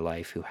practice in my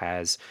life, who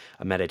has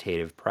a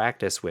meditative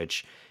practice,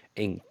 which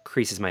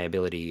increases my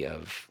ability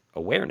of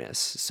awareness.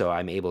 So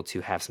I'm able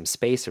to have some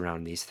space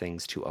around these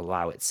things to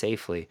allow it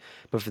safely.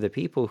 But for the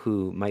people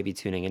who might be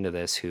tuning into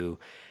this who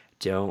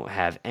don't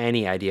have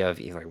any idea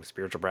of like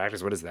spiritual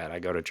practice, what is that? I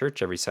go to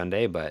church every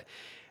Sunday, but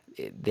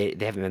they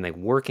haven't been like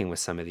working with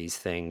some of these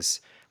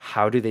things.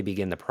 How do they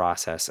begin the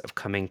process of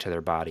coming to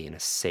their body in a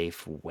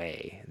safe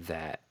way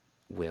that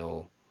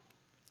will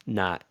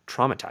not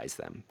traumatize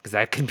them? Because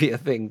that could be a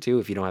thing too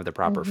if you don't have the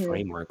proper Mm-hmm.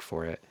 framework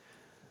for it.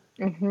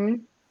 Mm-hmm.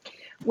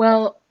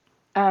 Well,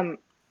 um,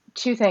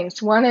 two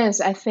things. One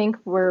is, I think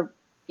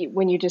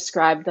when you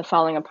described the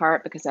falling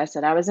apart, because I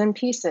said I was in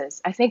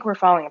pieces, I think we're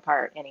falling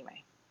apart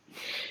anyway.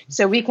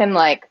 So we can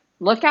like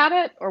look at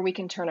it or we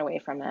can turn away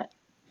from it.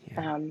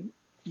 Yeah. Um,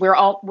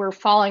 we're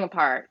falling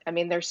apart. I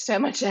mean, there's so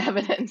much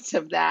evidence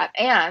of that,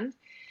 and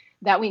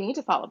that we need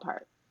to fall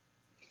apart.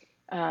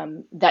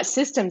 That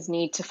systems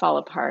need to fall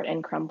apart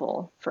and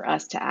crumble for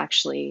us to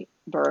actually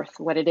birth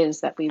what it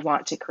is that we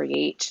want to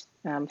create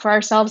for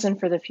ourselves and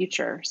for the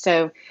future.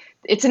 So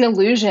it's an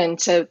illusion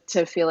to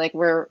feel like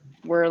we're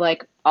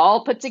like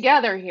all put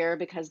together here,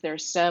 because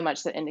there's so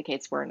much that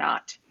indicates we're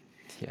not.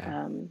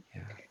 Yeah. Um,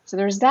 Yeah. so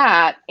there's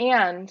that,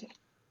 and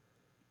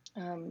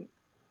um,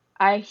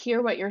 I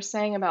hear what you're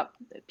saying about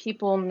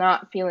people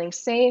not feeling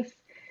safe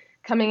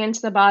coming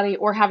into the body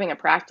or having a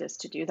practice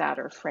to do that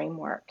or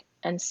framework.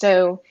 And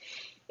so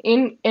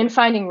in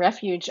Finding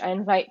Refuge, I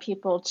invite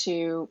people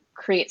to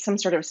create some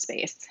sort of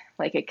space.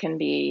 Like, it can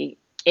be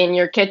in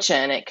your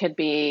kitchen, it could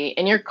be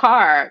in your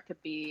car, it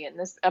could be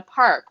in a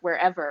park,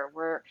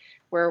 wherever,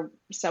 where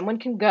one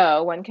can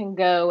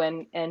go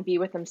and be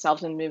with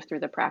themselves and move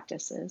through the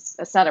practices.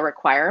 That's not a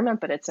requirement,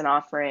 but it's an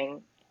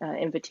offering,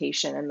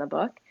 invitation in the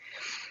book.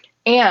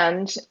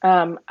 And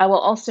I will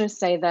also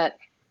say that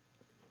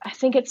I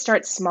think it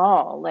starts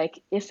small.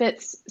 Like if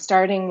it's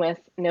starting with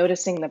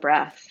noticing the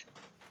breath,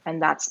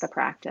 and that's the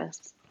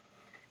practice,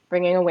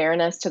 bringing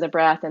awareness to the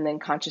breath and then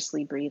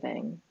consciously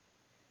breathing.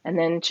 And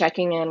then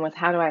checking in with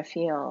how do I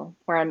feel?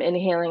 Where I'm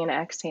inhaling and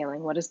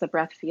exhaling. What does the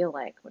breath feel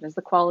like? What is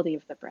the quality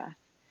of the breath?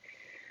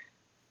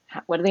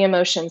 What are the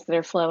emotions that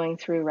are flowing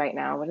through right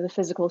now? What are the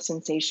physical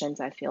sensations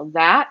I feel?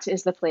 That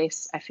is the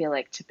place I feel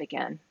like to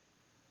begin,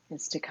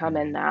 is to come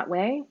in Mhm. that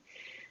way.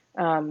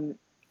 Um,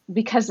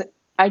 because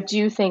I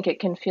do think it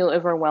can feel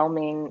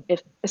overwhelming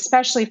if,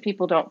 especially if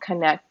people don't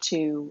connect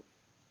to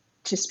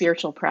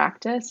spiritual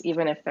practice,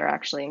 even if they're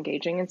actually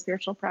engaging in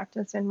spiritual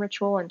practice and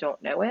ritual and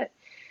don't know it.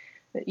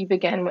 That you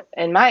begin,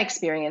 in my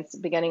experience,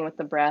 beginning with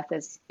the breath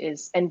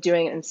is and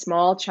doing it in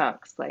small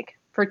chunks. Like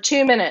for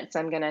 2 minutes,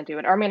 I'm going to do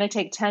it, or I'm going to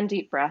take 10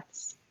 deep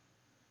breaths,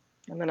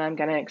 and then I'm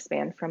going to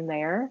expand from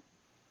there.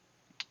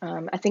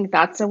 I think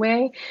that's a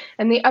way.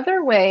 And the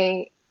other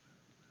way,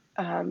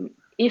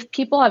 if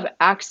people have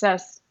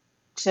access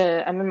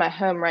to, I'm in my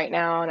home right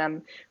now and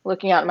I'm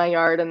looking out in my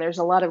yard and there's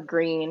a lot of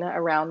green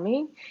around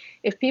me.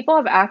 If people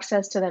have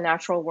access to the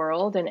natural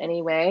world in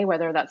any way,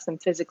 whether that's them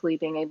physically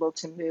being able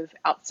to move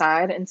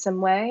outside in some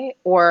way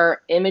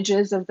or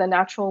images of the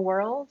natural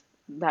world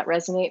that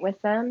resonate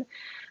with them,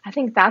 I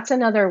think that's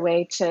another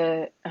way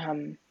to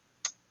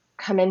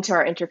come into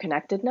our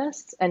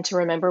interconnectedness and to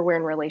remember we're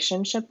in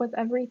relationship with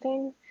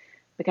everything,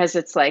 because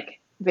it's like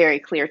very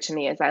clear to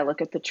me as I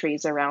look at the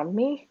trees around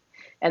me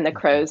and the Mhm.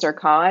 crows are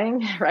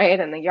cawing, right,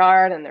 in the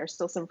yard, and there's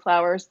still some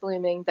flowers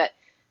blooming,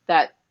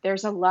 that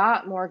there's a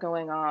lot more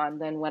going on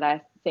than what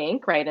I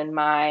think, right, in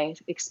my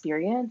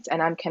experience,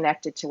 and I'm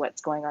connected to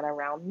what's going on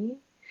around me.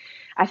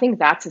 I think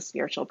that's a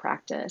spiritual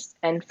practice.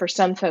 And for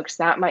some folks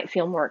that might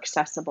feel more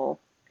accessible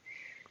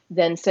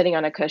than sitting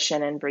on a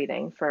cushion and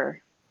breathing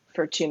for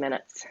 2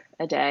 minutes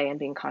a day and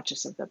being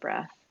conscious of the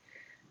breath.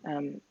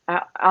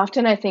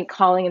 Often I think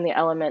calling in the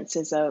elements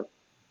is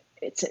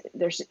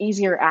there's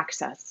easier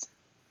access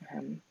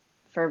um,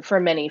 for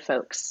many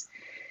folks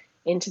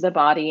into the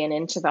body and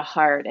into the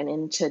heart and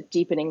into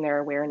deepening their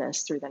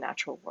awareness through the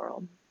natural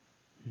world.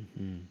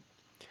 Mhm.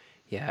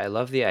 Yeah, I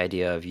love the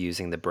idea of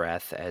using the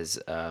breath as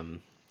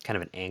kind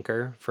of an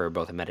anchor for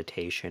both a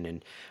meditation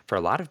and for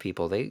a lot of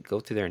people, they go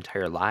through their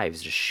entire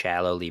lives just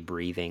shallowly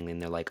breathing in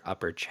their like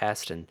upper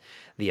chest and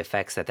the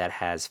effects that that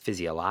has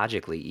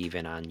physiologically,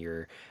 even on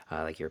your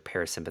like your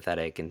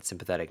parasympathetic and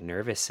sympathetic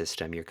nervous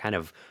system. You're kind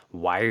of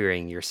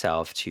wiring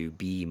yourself to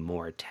be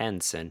more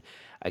tense. And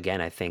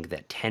again, I think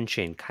that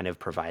tension kind of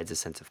provides a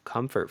sense of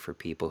comfort for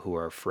people who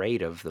are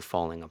afraid of the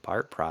falling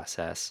apart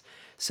process.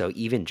 So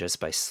even just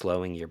by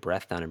slowing your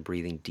breath down and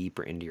breathing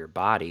deeper into your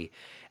body,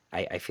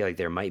 I feel like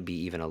there might be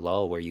even a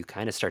lull where you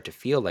kind of start to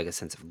feel like a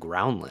sense of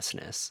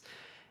groundlessness.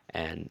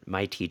 And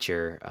my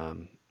teacher,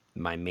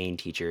 my main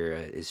teacher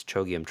is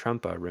Chogyam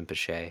Trungpa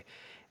Rinpoche,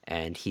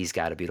 and he's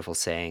got a beautiful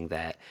saying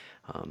that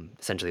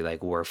essentially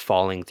like we're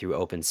falling through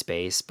open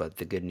space, but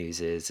the good news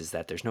is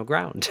that there's no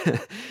ground,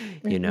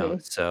 you know. Hmm.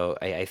 So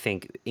I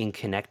think in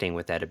connecting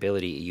with that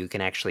ability, you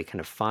can actually kind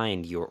of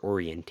find your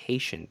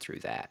orientation through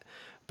that.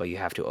 But you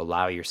have to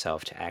allow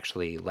yourself to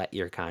actually let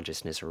your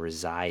consciousness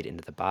reside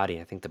into the body.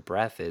 I think the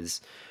breath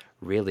is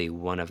really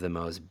one of the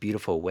most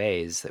beautiful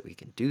ways that we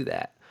can do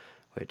that,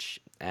 which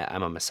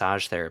I'm a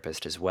massage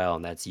therapist as well,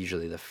 and that's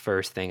usually the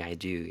first thing I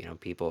do. You know,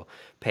 people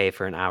pay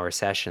for an hour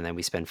session, then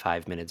we spend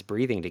 5 minutes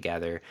breathing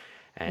together.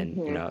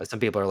 And, you Hmm. know,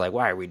 some people are like,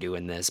 why are we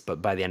doing this? But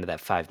by the end of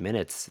that 5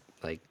 minutes,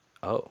 like,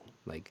 oh,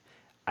 like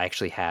I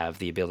actually have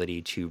the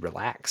ability to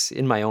relax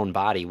in my own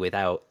body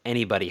without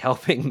anybody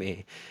helping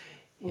me.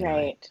 You know,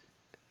 Right.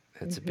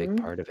 that's a big Hmm.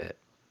 part of it.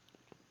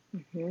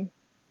 Hmm.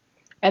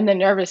 And the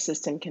nervous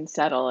system can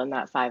settle in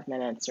that 5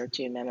 minutes or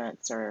 2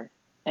 minutes, and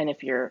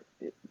if you're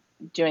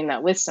doing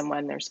that with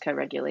someone, there's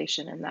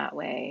co-regulation in that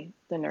way,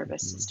 the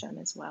nervous Mhm. system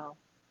as well.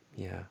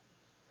 Yeah.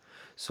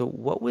 So,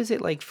 what was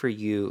it like for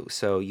you?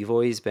 So, you've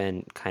always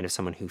been kind of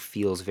someone who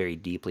feels very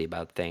deeply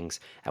about things.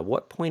 At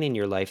what point in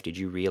your life did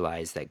you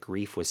realize that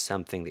grief was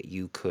something that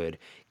you could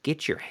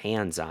get your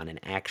hands on and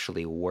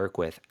actually work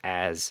with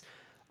as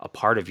a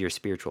part of your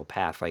spiritual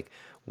path? Like,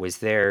 was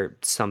there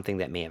something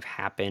that may have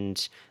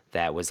happened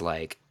that was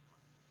like,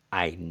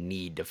 I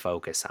need to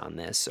focus on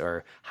this?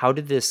 Or how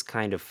did this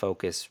kind of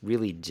focus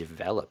really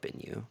develop in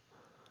you?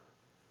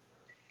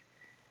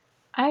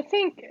 I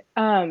think,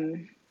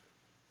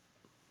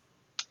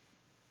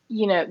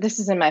 this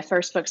is in my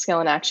first book, Skill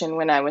in Action.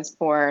 When I was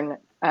born,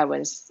 I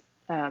was,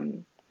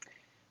 um,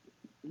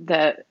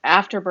 the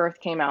afterbirth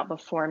came out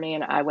before me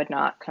and I would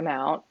not come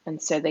out.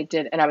 And so they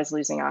did, and I was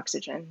losing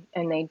oxygen,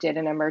 and they did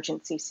an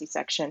emergency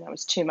C-section. I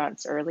was 2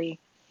 months early.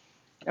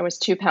 I was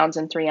 2 pounds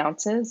and 3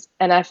 ounces.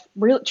 And I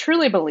really,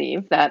 truly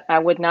believe that I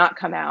would not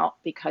come out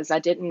because I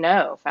didn't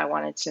know if I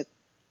wanted to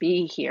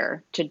be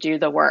here to do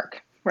the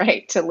work,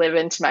 right? To live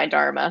into my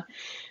Dharma.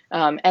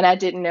 And I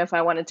didn't know if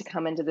I wanted to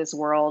come into this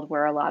world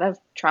where a lot of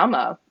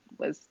trauma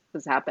was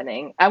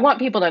happening. I want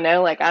people to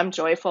know like I'm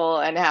joyful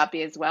and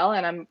happy as well,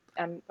 and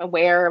I'm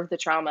aware of the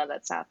trauma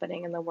that's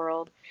happening in the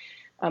world.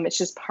 It's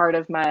just part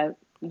of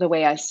the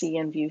way I see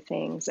and view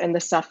things and the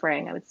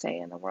suffering, I would say,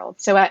 in the world.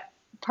 So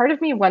part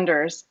of me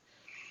wonders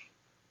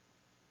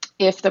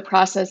if the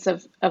process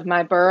of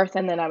my birth,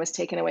 and then I was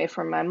taken away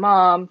from my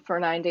mom for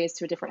 9 days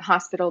to a different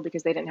hospital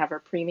because they didn't have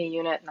her preemie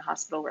unit in the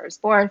hospital where I was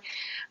born.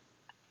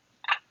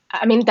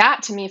 I mean,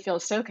 that to me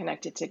feels so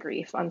connected to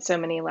grief on so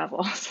many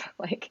levels.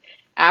 Like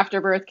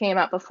after birth came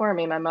out before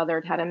me, my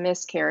mother had had a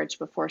miscarriage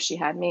before she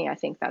had me. I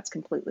think that's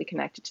completely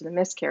connected to the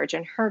miscarriage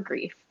and her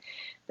grief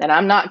that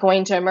I'm not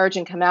going to emerge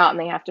and come out and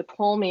they have to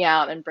pull me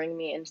out and bring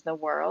me into the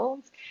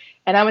world.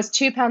 And I was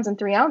 2 pounds and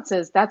 3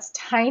 ounces. That's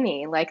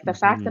tiny. Like the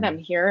fact that I'm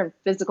Hmm. here in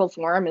physical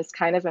form is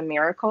kind of a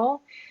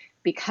miracle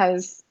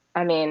because,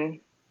 I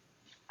mean,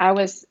 I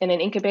was in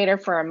an incubator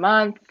for a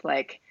month.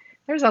 Like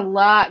there's a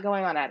lot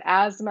going on. I had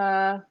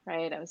asthma,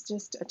 right? I was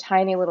just a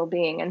tiny little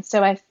being. And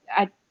so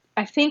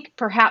I think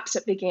perhaps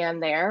it began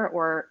there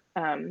or,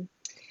 in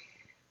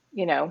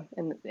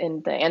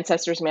the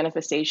ancestors'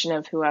 manifestation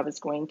of who I was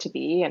going to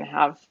be and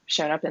have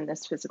shown up in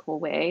this physical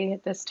way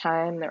at this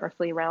time, the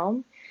earthly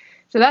realm.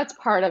 So that's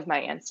part of my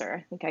answer.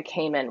 I think I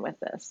came in with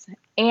this.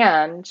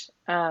 And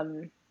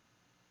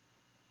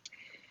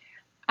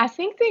I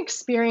think the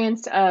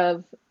experience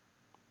of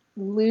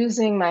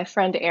losing my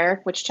friend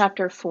Eric, which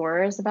chapter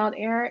 4 is about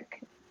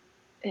Eric,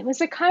 it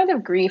was a kind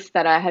of grief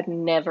that I had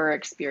never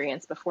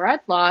experienced before. I'd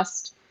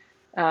lost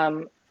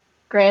um,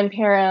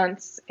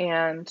 grandparents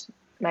and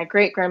my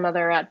great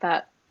grandmother at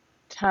that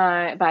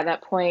time, by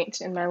that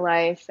point in my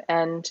life.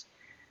 And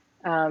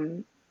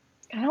um,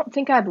 I don't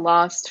think I'd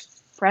lost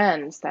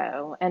friends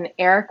though. And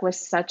Eric was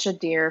such a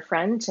dear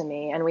friend to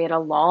me, and we had a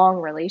long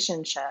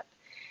relationship.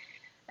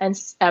 And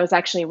I was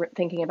actually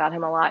thinking about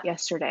him a lot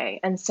yesterday.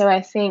 And so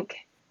I think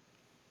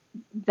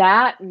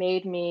that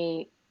made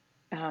me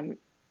um,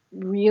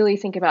 really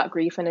think about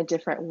grief in a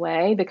different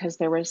way because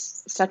there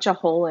was such a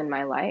hole in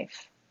my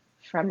life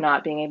from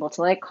not being able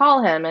to like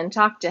call him and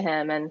talk to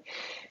him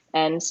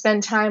and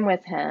spend time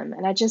with him.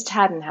 And I just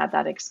hadn't had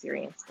that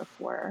experience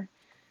before.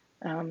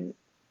 Um,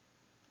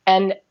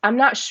 and I'm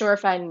not sure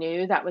if I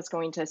knew that was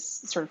going to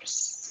sort of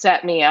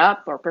set me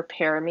up or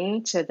prepare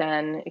me to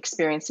then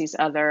experience these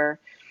other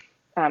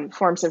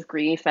forms of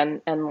grief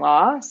and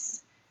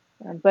loss.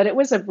 But it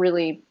was a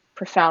really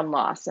profound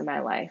loss in my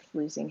life,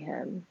 losing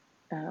him.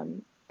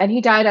 And he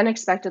died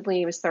unexpectedly.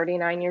 He was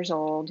 39 years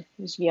old.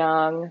 He was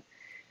young.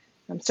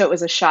 So it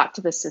was a shock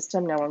to the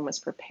system. No one was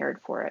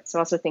prepared for it. So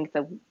I also think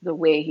the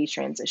way he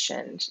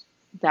transitioned,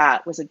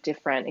 that was a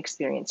different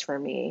experience for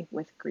me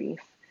with grief.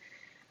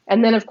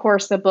 And then, of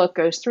course, the book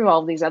goes through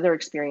all these other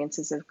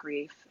experiences of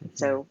grief. Hmm.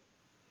 So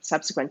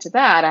subsequent to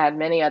that, I had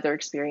many other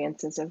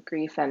experiences of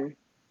grief, and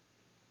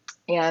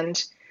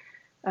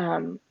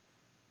um,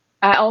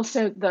 I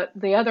also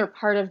the other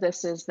part of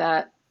this is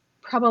that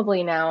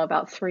probably now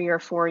about 3 or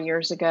 4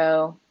 years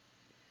ago,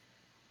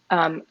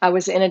 I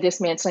was in a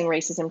dismantling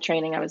racism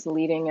training. I was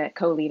leading it,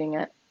 co-leading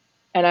it,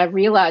 and I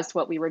realized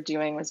what we were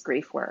doing was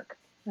grief work.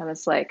 I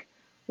was like,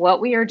 what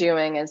we are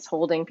doing is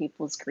holding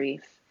people's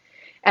grief.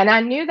 And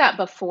I knew that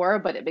before,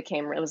 but it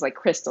was like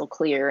crystal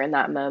clear in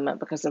that moment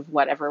because of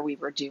whatever we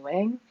were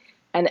doing.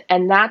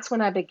 And that's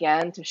when I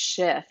began to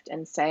shift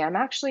and say, I'm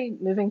actually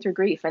moving through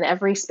grief in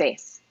every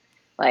space.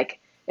 Like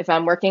if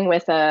I'm working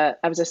with I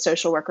was a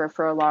social worker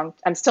for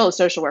I'm still a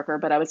social worker,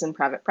 but I was in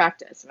private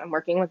practice. If I'm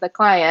working with a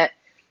client,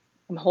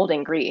 I'm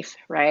holding grief,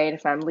 right?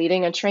 If I'm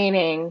leading a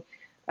training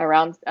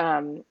around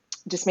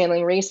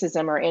dismantling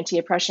racism or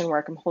anti-oppression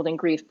work, I'm holding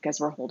grief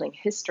because we're holding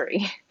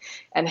history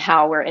and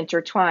how we're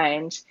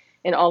intertwined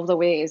in all the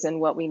ways and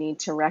what we need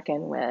to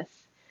reckon with.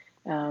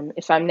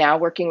 If I'm now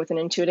working with an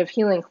intuitive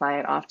healing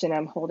client, often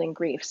I'm holding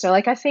grief. So,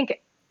 like, I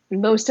think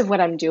most of what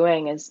I'm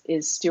doing is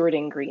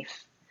stewarding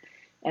grief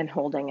and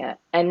holding it.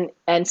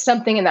 And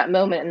something in that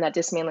moment in that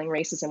dismantling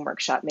racism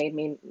workshop made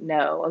me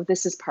know, oh,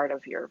 this is part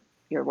of your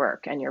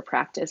work and your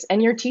practice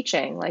and your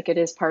teaching. Like it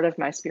is part of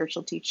my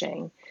spiritual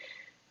teaching,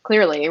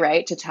 clearly,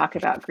 right? To talk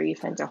about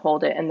grief and to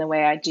hold it in the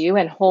way I do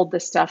and hold the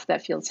stuff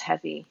that feels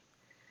heavy,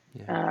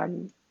 Yeah.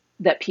 um,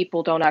 that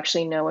people don't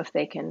actually know if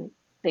they can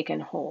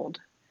hold.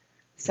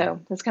 Yeah. So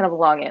that's kind of a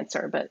long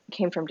answer, but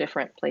came from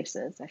different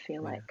places, I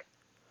feel Yeah. like.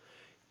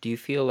 Do you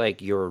feel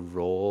like your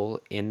role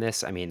in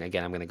this, I mean,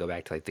 again, I'm going to go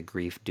back to like the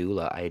grief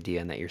doula idea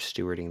and that you're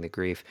stewarding the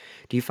grief.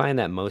 Do you find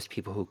that most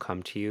people who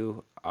come to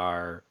you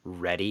are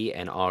ready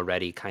and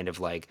already kind of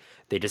like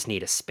they just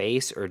need a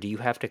space, or do you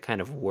have to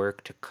kind of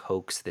work to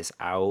coax this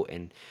out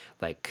and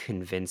like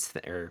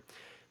or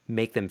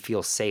make them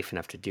feel safe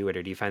enough to do it?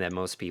 Or do you find that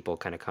most people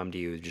kind of come to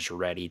you just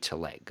ready to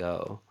let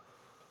go?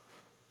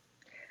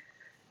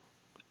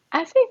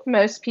 I think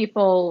most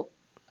people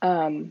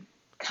um,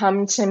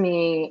 come to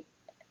me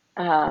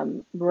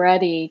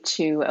ready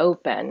to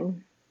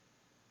open.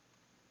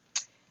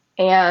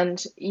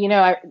 And,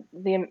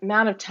 the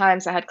amount of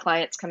times I had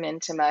clients come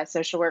into my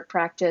social work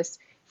practice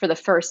for the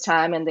first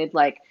time and they'd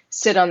like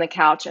sit on the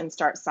couch and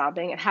start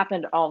sobbing. It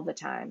happened all the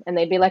time. And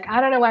they'd be like,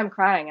 I don't know why I'm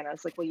crying. And I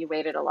was like, well, you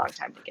waited a long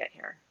time to get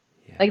here.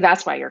 Like Yeah.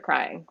 that's why you're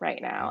crying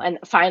right now. Yeah. And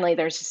finally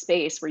there's a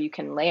space where you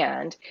can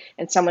land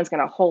and someone's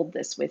going to hold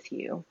this with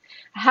you.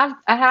 I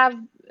have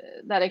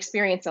that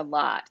experience a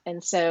lot.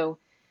 And so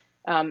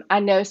I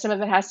know some of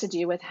it has to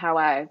do with how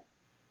I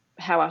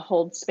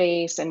hold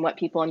space and what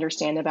people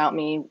understand about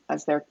me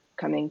as they're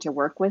coming to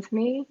work with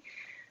me.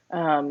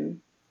 Um,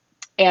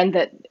 and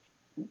that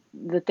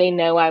they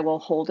know I will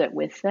hold it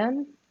with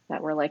them,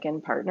 that we're like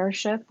in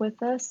partnership with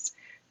this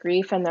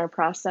grief and their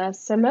process.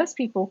 So most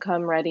people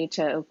come ready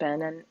to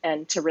open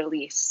and to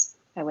release,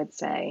 I would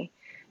say.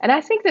 And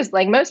I think this,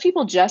 like most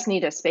people just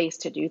need a space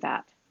to do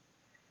that,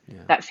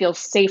 Yeah. that feels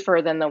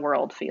safer than the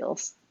world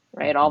feels,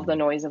 right? All the Hmm.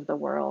 noise of the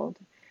world.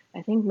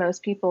 I think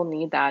most people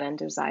need that and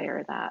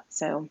desire that.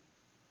 So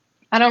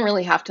I don't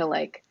really have to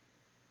like,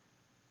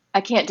 I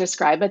can't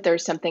describe it.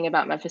 There's something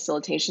about my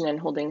facilitation and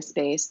holding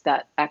space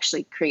that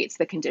actually creates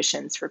the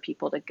conditions for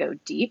people to go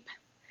deep.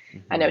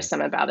 I know Hmm.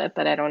 some about it,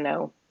 but I don't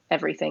know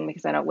everything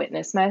because I don't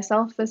witness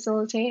myself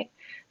facilitate.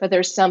 But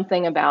there's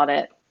something about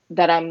it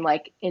that I'm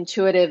like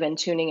intuitive and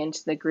tuning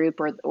into the group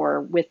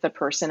or with the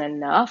person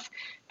enough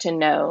to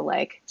know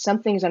like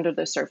something's under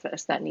the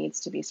surface that needs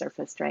to be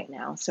surfaced right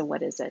now. So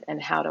what is it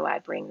and how do I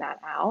bring that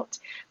out?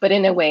 But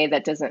in a way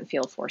that doesn't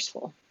feel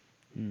forceful.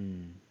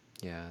 Mm.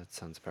 Yeah, that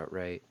sounds about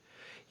right.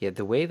 Yeah,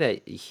 the way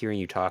that hearing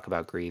you talk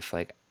about grief,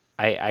 like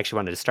I actually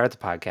wanted to start the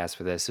podcast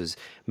for this, was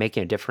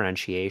making a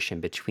differentiation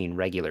between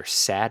regular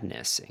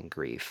sadness and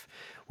grief.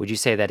 Would you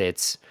say that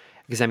it's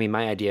because I mean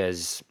my idea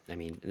is I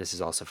mean this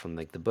is also from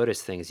like the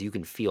Buddhist things, you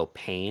can feel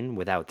pain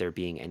without there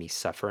being any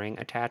suffering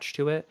attached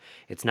to it.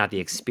 It's not the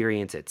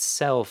experience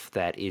itself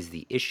that is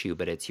the issue,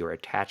 but it's your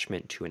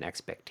attachment to an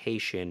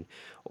expectation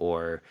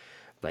or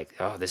like,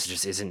 oh, this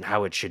just isn't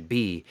how it should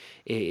be.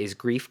 Is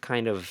grief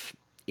kind of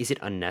is it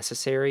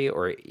unnecessary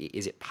or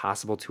is it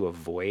possible to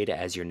avoid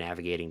as you're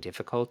navigating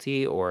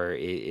difficulty or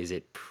is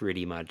it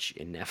pretty much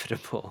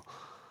inevitable?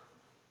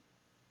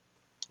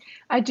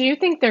 I do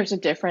think there's a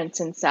difference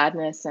in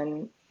sadness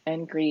and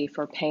grief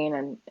or pain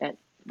and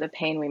the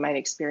pain we might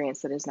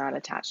experience that is not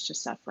attached to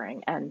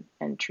suffering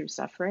and true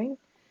suffering.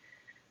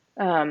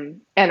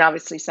 And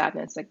obviously,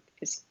 sadness like,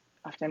 is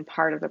often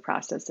part of the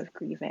process of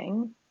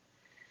grieving.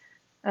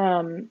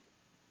 Um,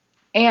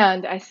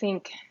 and I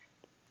think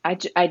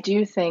I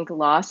do think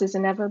loss is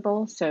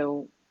inevitable.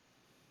 So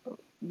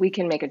we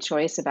can make a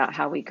choice about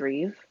how we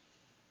grieve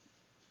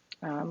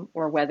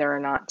or whether or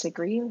not to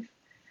grieve.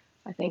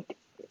 I think,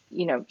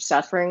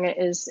 suffering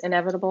is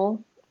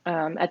inevitable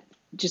at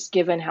just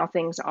given how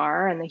things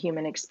are and the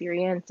human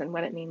experience and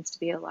what it means to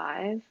be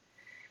alive.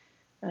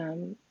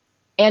 Um,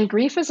 and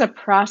grief is a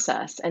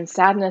process, and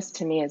sadness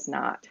to me is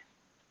not.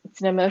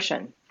 It's an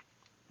emotion.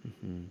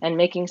 Hmm. And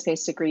making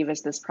space to grieve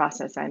is this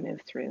process I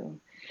move through.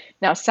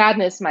 Now,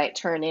 sadness might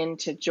turn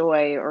into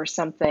joy or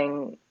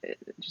something,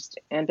 just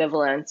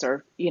ambivalence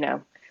or,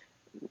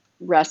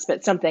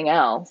 respite, something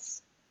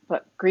else.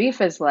 But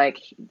grief is like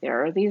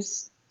there are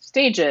these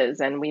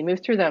stages and we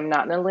move through them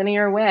not in a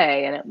linear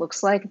way and it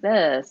looks like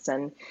this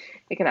and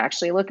it can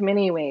actually look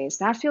many ways.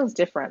 That feels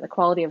different. The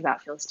quality of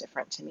that feels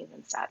different to me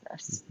than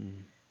sadness. Hmm.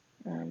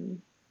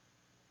 Um,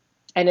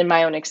 and in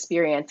my own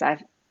experience,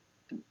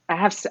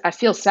 I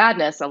feel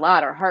sadness a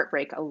lot or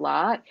heartbreak a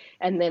lot,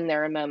 and then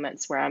there are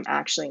moments where I'm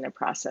actually in a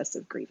process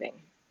of grieving,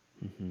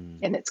 Hmm.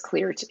 and it's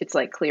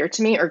like clear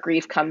to me, or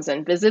grief comes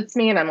and visits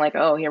me, and I'm like,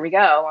 oh, here we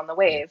go on the Yeah.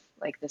 wave.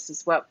 Like this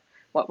is what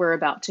we're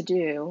about to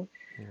do.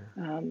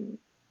 Yeah. Um,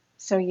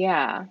 so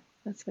yeah,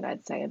 that's what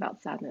I'd say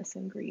about sadness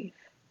and grief.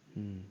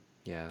 Mm.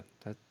 Yeah.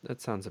 That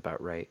sounds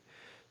about right.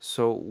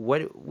 So,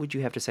 what would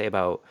you have to say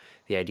about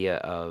the idea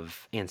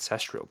of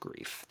ancestral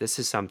grief? This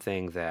is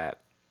something that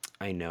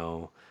I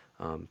know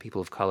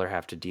people of color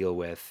have to deal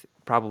with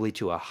probably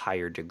to a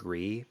higher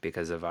degree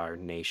because of our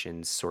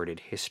nation's sordid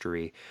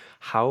history.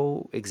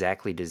 How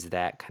exactly does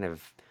that kind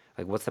of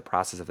like what's the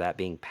process of that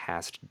being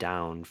passed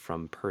down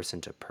from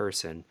person to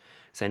person?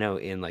 So I know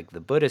in like the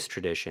Buddhist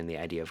tradition, the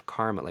idea of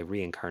karma, like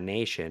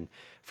reincarnation,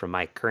 from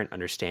my current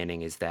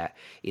understanding, is that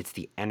it's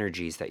the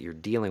energies that you're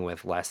dealing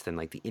with less than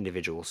like the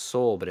individual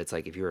soul. But it's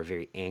like if you're a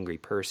very angry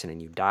person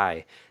and you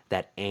die,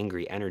 that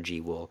angry energy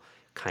will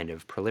kind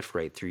of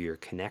proliferate through your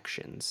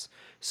connections.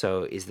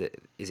 So is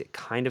it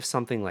kind of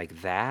something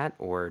like that,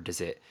 or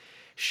does it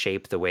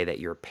shape the way that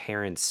your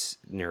parents'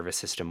 nervous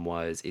system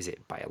was? Is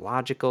it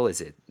biological? Is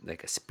it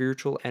like a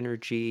spiritual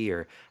energy,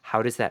 or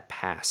how does that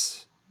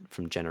pass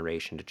from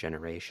generation to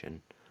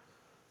generation?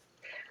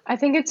 I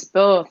think it's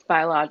both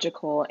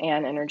biological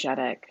and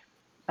energetic,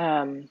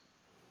 um,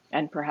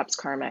 and perhaps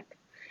karmic.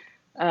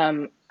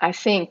 I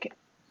think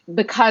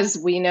because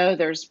we know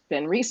there's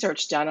been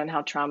research done on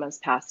how trauma is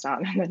passed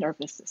on in the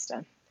nervous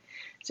system.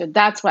 So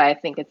that's why I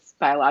think it's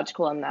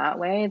biological in that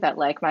way, that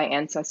like my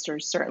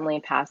ancestors certainly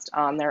passed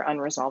on their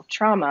unresolved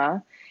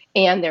trauma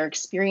and their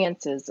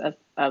experiences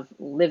of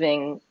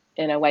living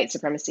in a white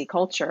supremacy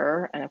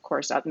culture, and of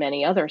course,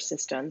 many other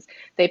systems.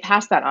 They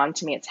passed that on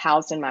to me. It's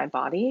housed in my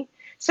body.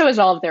 So is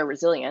all of their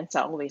resilience.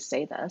 I'll always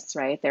say this,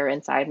 right? They're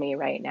inside me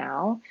right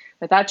now,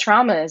 but that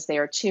trauma is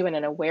there too, and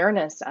an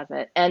awareness of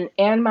it, and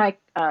my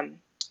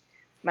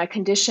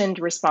conditioned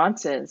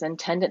responses and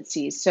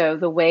tendencies. So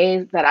the way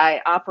that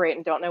I operate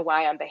and don't know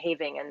why I'm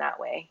behaving in that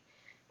way,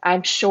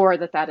 I'm sure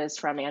that that is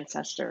from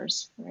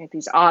ancestors, right?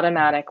 These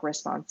automatic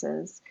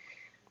responses.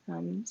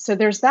 So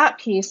there's that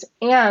piece,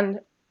 and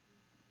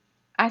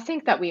I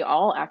think that we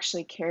all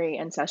actually carry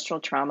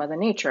ancestral trauma. The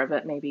nature of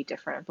it may be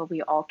different, but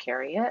we all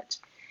carry it.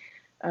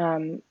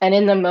 And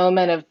in the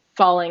moment of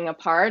falling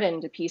apart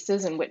into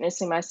pieces and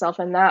witnessing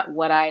myself in that,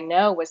 what I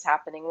know was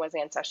happening was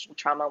ancestral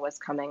trauma was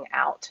coming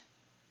out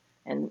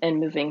and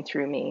moving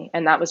through me.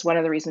 And that was one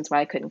of the reasons why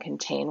I couldn't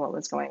contain what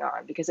was going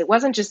on, because it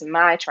wasn't just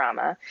my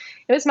trauma,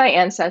 it was my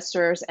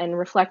ancestors. And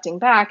reflecting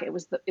back, it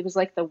was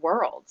like the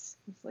world's.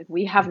 It's like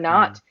we have Hmm.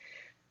 not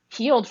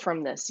healed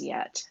from this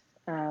yet.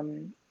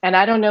 And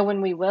I don't know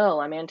when we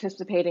will. I'm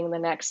anticipating the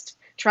next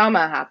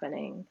trauma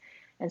happening.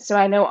 And so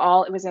I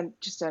know it was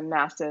just a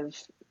massive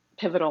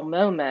pivotal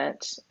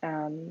moment,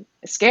 a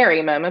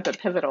scary moment, but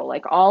pivotal.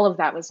 Like all of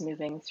that was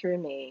moving through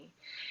me.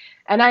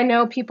 And I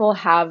know people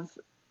have,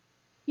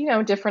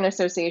 different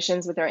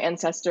associations with their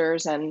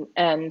ancestors,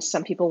 and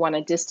some people want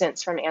to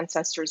distance from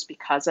ancestors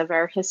because of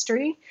our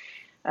history,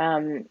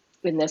 in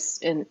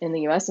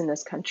the US, in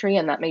this country,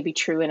 and that may be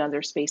true in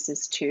other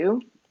spaces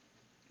too.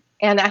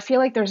 And I feel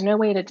like there's no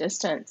way to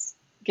distance,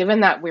 given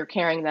that we're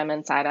carrying them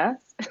inside us,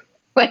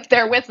 like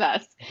they're with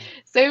us.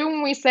 So even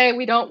when we say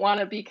we don't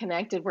want to be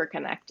connected, we're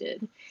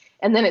connected.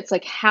 And then it's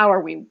like, how are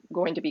we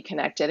going to be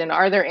connected? And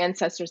are there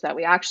ancestors that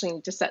we actually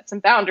need to set some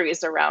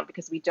boundaries around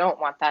because we don't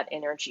want that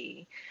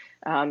energy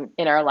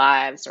in our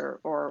lives,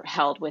 or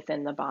held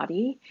within the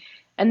body?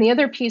 And the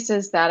other piece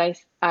is that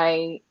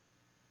I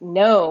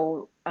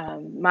know,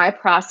 my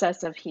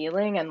process of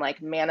healing and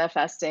like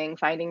manifesting,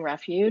 finding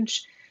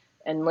refuge,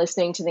 and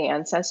listening to the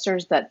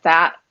ancestors,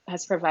 that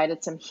has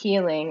provided some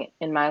healing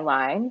in my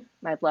line,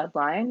 my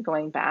bloodline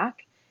going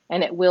back,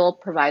 and it will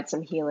provide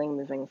some healing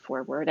moving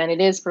forward. And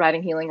it is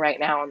providing healing right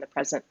now in the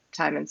present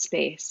time and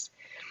space.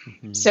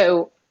 Hmm.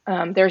 So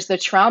there's the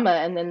trauma,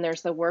 and then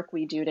there's the work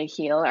we do to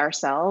heal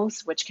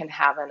ourselves, which can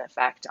have an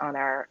effect on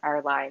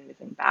our line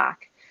moving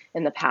back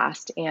in the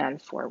past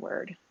and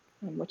forward,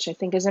 which I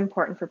think is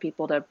important for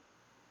people to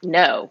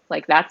know.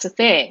 Like that's a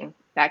thing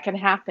that can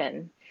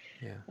happen,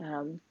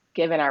 Yeah.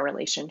 given our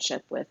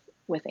relationship with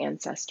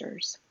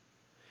ancestors.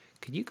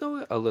 Could you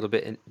go a little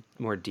bit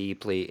more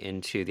deeply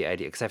into the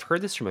idea? Because I've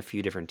heard this from a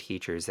few different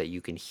teachers that you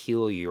can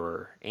heal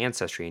your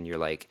ancestry and you're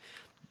like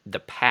the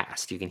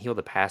past. You can heal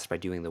the past by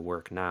doing the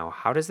work now.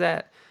 How does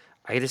that?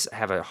 I just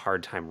have a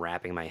hard time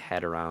wrapping my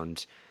head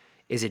around.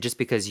 Is it just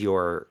because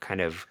you're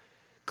kind of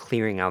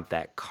clearing out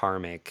that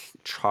karmic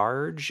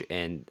charge,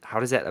 and how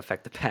does that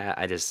affect the past?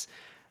 I just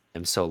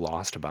am so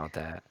lost about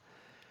that.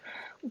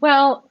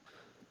 Well,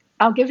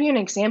 I'll give you an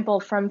example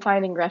from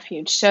Finding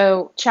Refuge.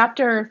 So,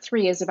 chapter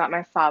 3 is about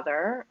my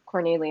father,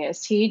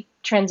 Cornelius. He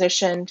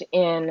transitioned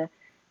in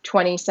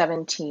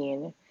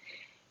 2017,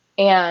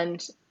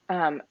 and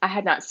I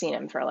had not seen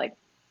him for like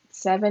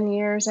 7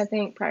 years, I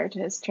think, prior to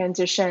his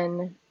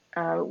transition.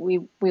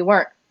 We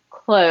weren't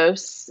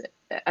close.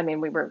 I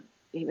mean,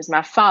 he was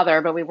my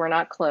father, but we were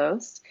not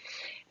close.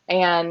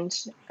 And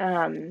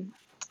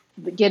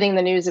getting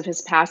the news of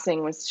his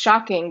passing was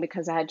shocking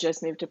because I had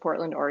just moved to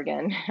Portland,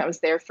 Oregon. I was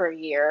there for a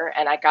year,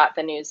 and I got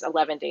the news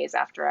 11 days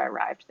after I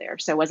arrived there.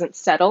 So I wasn't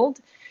settled.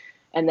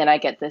 And then I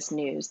get this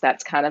news.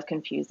 That's kind of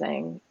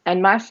confusing.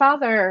 And my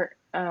father,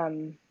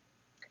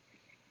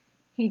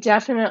 he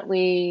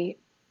definitely,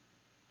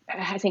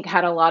 I think,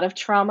 had a lot of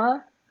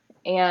trauma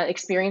and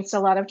experienced a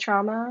lot of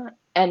trauma,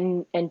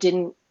 and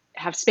didn't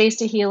have space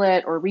to heal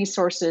it or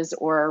resources,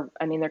 or,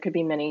 I mean, there could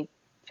be many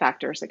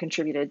factors that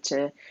contributed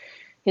to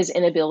his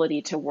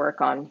inability to work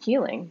on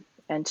healing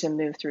and to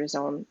move through his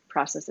own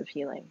process of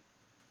healing.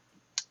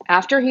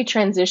 After he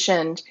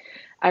transitioned,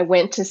 I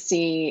went to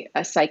see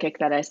a psychic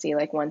that I see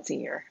like once a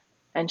year.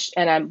 And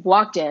I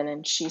walked in,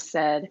 and she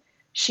said,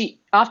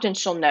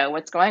 she'll know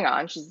what's going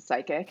on. She's a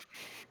psychic.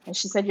 And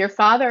she said, "Your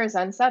father is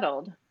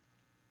unsettled."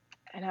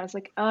 And I was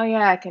like, "Oh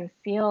yeah, I can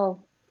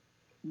feel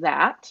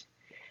that."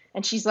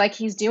 And she's like,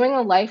 "He's doing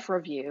a life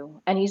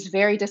review, and he's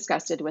very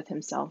disgusted with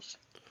himself.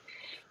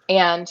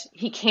 And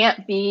he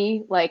can't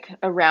be like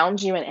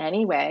around you in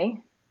any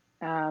way,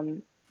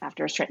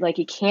 after his like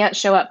he can't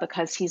show up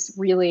because he's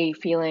really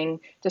feeling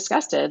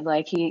disgusted.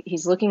 Like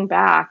he's looking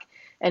back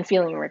and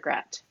feeling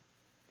regret."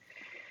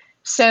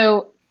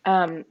 So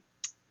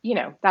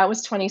that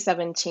was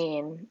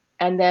 2017.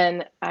 And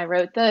then I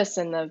wrote this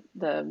in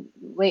the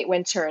late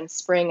winter and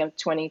spring of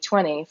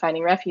 2020,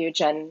 Finding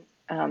Refuge,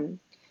 and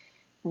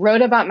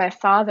wrote about my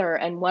father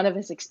and one of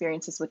his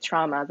experiences with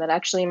trauma that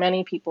actually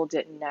many people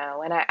didn't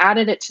know. And I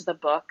added it to the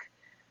book.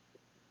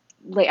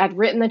 Like, I'd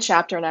written the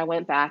chapter, and I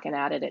went back and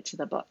added it to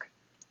the book.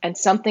 And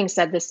something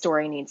said this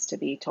story needs to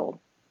be told.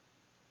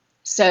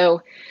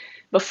 So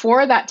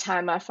before that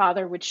time, my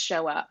father would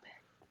show up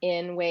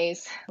in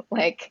ways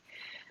like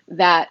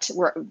that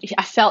were,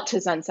 I felt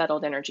his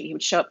unsettled energy. He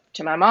would show up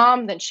to my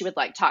mom, then she would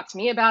like talk to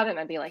me about it, and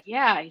I'd be like,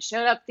 yeah, he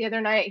showed up the other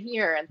night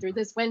here and through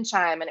this wind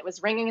chime, and it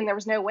was ringing and there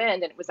was no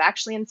wind, and it was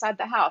actually inside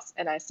the house.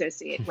 And I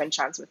associate wind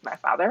chimes with my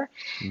father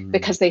Mm.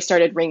 because they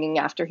started ringing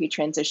after he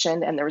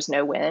transitioned and there was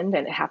no wind,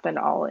 and it happened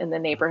all in the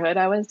neighborhood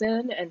I was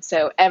in. And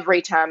so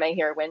every time I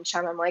hear a wind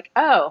chime, I'm like,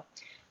 oh,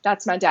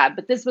 that's my dad.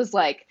 But this was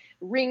like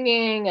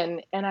ringing,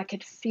 and I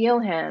could feel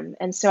him.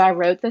 And so I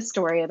wrote this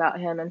story about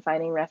him and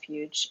finding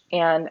refuge.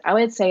 And I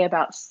would say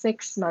about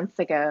 6 months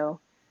ago,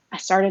 I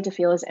started to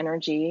feel his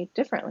energy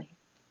differently.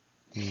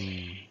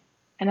 Mm.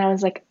 And I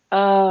was like,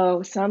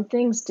 oh,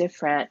 something's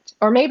different.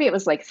 Or maybe it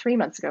was like 3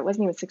 months ago. It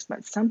wasn't even 6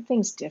 months.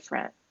 Something's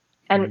different.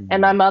 And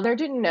my Mm. mother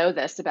didn't know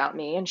this about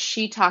me. And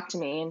she talked to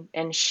me,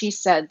 and she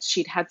said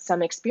she'd had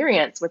some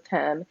experience with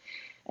him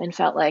and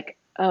felt like,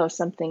 oh,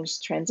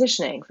 something's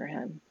transitioning for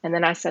him. And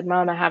then I said,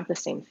 Mom, I have the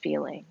same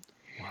feeling.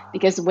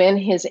 Because Wow. when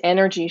his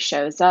energy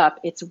shows up,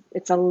 it's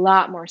a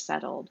lot more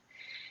settled.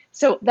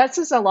 So that's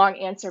just a long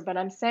answer, but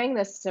I'm saying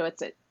this so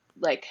it's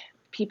like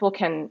people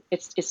can,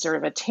 it's sort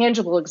of a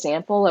tangible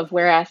example of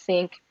where I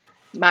think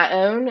my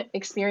own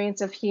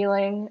experience of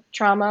healing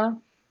trauma,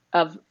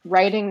 of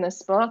writing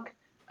this book,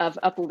 of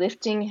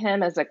uplifting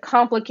him as a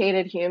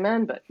complicated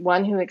human, but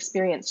one who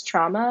experienced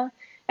trauma,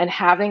 and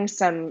having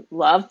some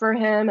love for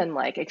him and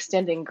like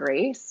extending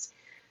grace,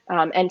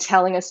 and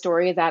telling a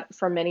story that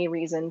for many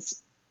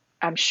reasons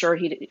I'm sure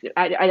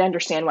I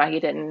understand why he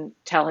didn't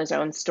tell his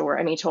own story.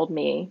 I mean, he told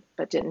me,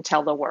 but didn't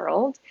tell the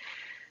world.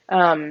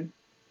 Um,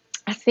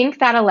 I think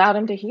that allowed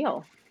him to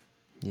heal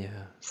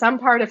Yeah. some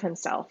part of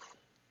himself.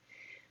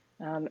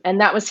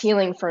 And that was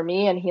healing for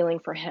me and healing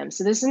for him.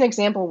 So this is an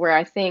example where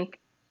I think,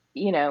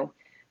 you know,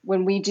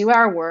 when we do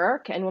our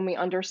work and when we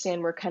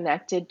understand we're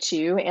connected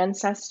to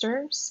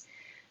ancestors,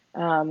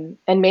 and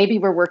maybe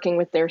we're working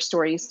with their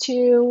stories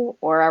too,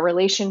 or our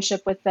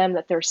relationship with them,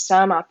 that there's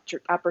some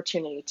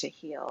opportunity to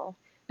heal.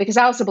 Because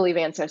I also believe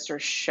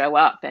ancestors show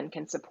up and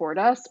can support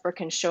us, or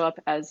can show up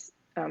as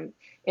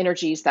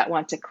energies that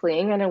want to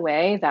cling in a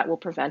way that will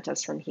prevent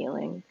us from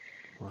healing.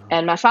 Wow.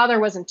 And my father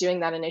wasn't doing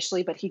that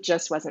initially, but he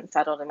just wasn't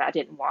settled, and I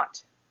didn't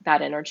want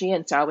that energy.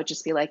 And so I would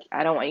just be like,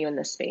 I don't want you in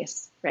this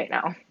space right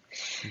now.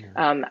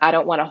 Yeah. I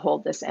don't want to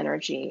hold this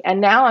energy. And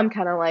now I'm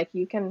kind of like,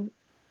 you can,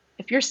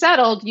 if you're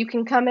settled, you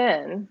can come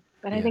in.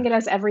 But I Yeah. think it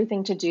has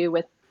everything to do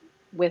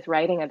with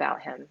writing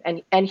about him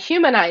and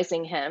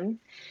humanizing him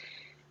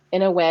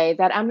in a way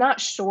that I'm not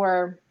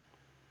sure.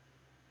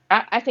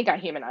 I think I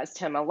humanized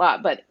him a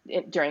lot, but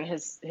during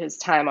his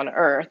time on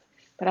Earth.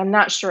 But I'm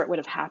not sure it would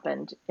have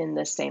happened in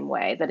the same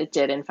way that it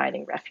did in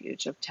Finding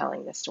Refuge, of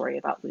telling the story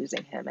about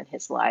losing him and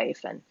his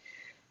life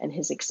and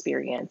his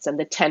experience and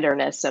the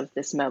tenderness of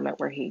this moment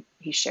where he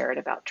shared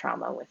about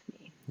trauma with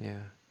me.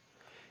 Yeah.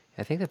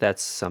 I think that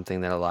that's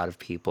something that a lot of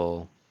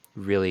people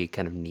really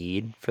kind of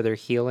need for their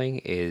healing,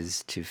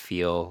 is to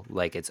feel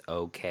like it's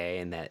okay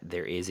and that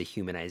there is a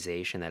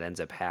humanization that ends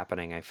up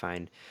happening. I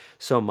find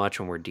so much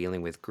when we're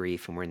dealing with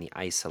grief and we're in the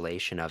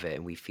isolation of it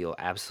and we feel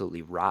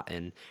absolutely rotten,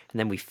 and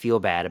then we feel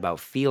bad about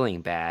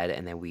feeling bad,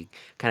 and then we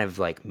kind of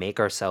like make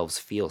ourselves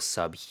feel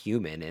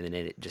subhuman, and then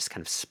it just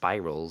kind of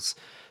spirals.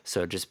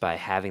 So just by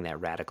having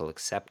that radical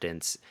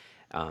acceptance,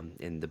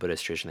 in the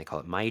Buddhist tradition, they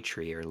call it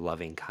Maitri, or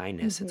loving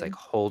kindness. It's like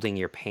Hmm. holding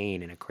your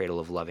pain in a cradle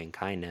of loving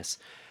kindness.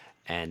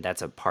 And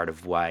that's a part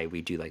of why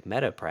we do like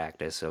metta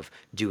practice of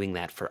doing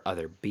that for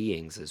other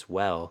beings as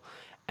well.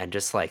 And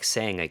just like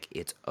saying, like,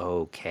 it's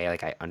okay,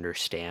 like, I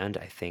understand,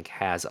 I think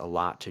has a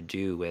lot to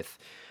do with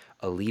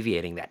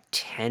alleviating that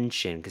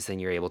tension, because then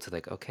you're able to,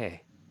 like,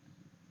 okay,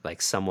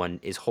 like, someone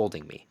is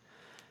holding me,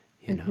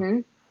 you know? Hmm.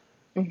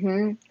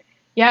 Hmm.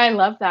 Yeah, I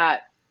love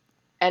that.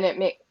 And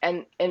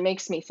it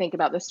makes me think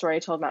about the story I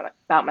told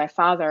about my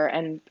father,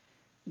 and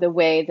the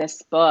way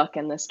this book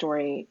and the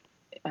story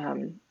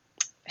um,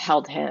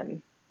 held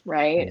him,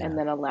 right? And Yeah.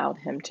 then allowed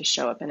him to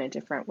show up in a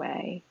different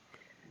way.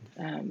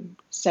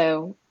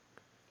 So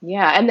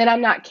yeah, and then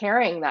I'm not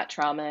carrying that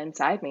trauma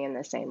inside me in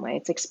the same way.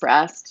 It's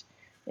expressed,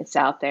 it's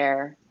out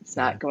there, it's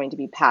Yeah. not going to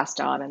be passed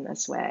on in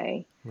this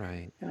way.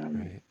 Right. Um,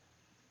 Right.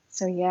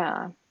 so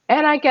yeah.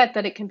 And I get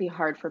that it can be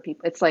hard for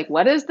people. It's like,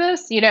 what is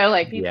this?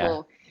 Like Yeah.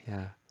 people,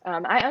 Yeah.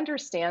 I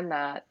understand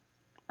that.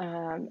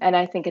 And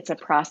I think it's a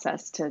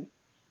process to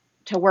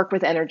work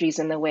with energies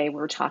in the way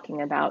we're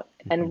talking about.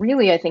 And Hmm.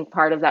 really, I think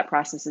part of that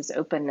process is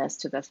openness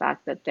to the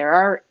fact that there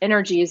are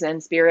energies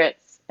and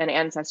spirits and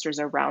ancestors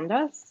around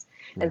us,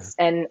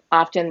 and Yeah.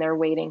 often they're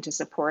waiting to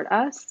support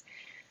us.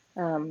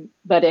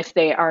 But if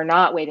they are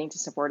not waiting to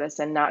support us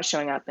and not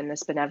showing up in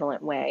this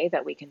benevolent way,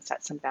 that we can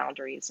set some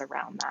boundaries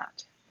around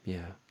that.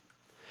 Yeah.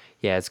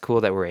 Yeah, it's cool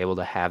that we're able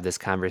to have this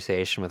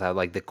conversation without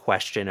like the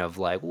question of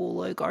like, well,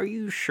 like, are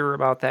you sure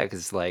about that?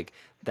 Because like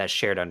that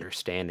shared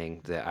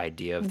understanding, the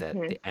idea of that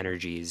Hmm. the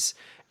energies,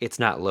 it's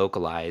not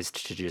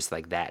localized to just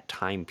like that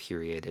time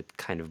period. It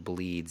kind of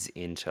bleeds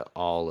into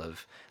all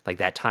of like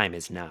that time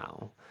is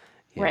now,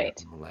 you know,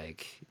 Right.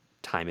 like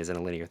time isn't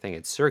a linear thing,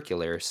 it's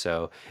circular.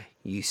 So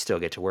you still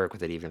get to work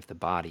with it even if the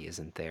body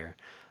isn't there.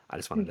 I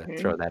just wanted to Hmm.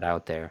 throw that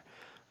out there.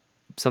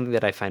 something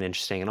that I find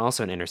interesting and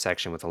also an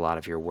intersection with a lot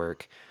of your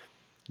work.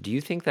 Do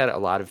you think that a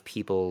lot of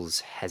people's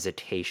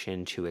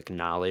hesitation to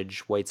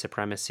acknowledge white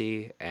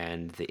supremacy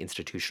and the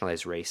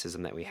institutionalized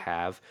racism that we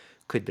have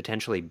could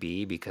potentially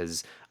be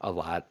because a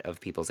lot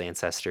of people's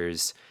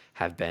ancestors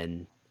have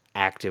been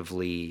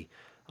actively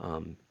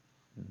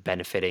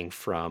benefiting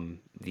from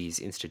these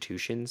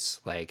institutions?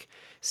 Like,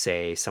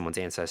 say, someone's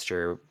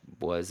ancestor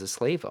was a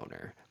slave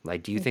owner.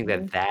 Like, do you think Hmm.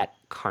 that that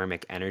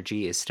karmic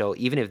energy is still,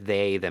 even if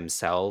they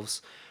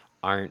themselves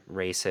aren't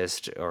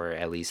racist or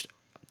at least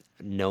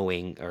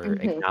knowing or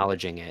Hmm.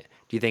 acknowledging it,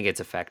 do you think it's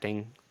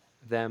affecting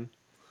them?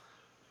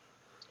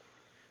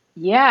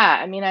 Yeah,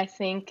 I mean, I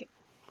think,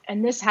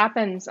 and this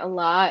happens a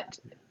lot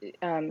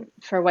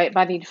for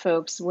white-bodied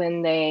folks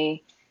when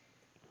they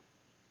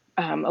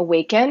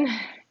awaken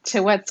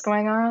to what's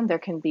going on. There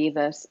can be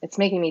this, it's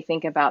making me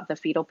think about the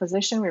fetal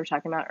position we were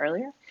talking about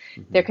earlier.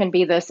 Hmm. There can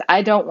be this,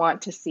 I don't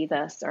want to see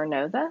this or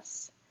know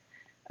this.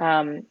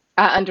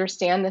 I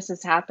understand this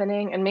is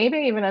happening and maybe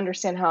I even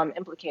understand how I'm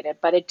implicated,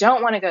 but I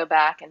don't want to go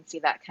back and see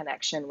that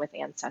connection with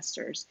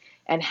ancestors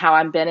and how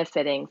I'm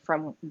benefiting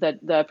from the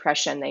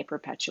oppression they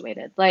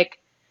perpetuated. Like,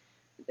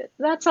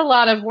 that's a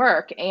lot of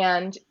work.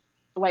 And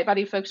white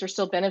bodied folks are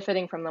still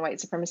benefiting from the white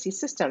supremacy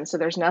system. So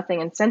there's nothing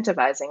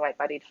incentivizing white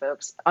bodied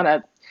folks on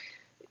a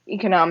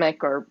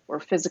economic or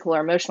physical or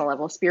emotional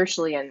level,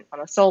 spiritually and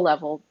on a soul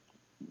level.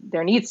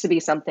 There needs to be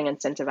something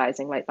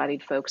incentivizing white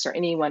bodied folks or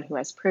anyone who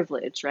has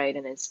privilege, right,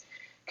 and is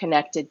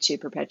connected to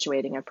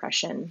perpetuating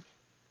oppression.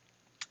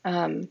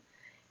 Um,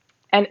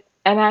 and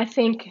and I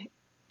think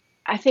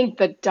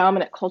the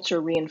dominant culture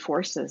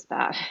reinforces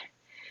that,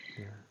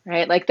 Yeah.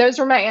 right? Like, those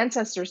were my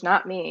ancestors,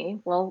 not me.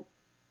 Well,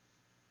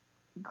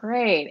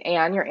 great.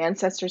 And your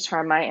ancestors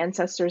harm my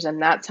ancestors,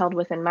 and that's held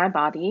within my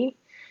body.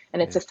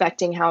 And it's Yeah.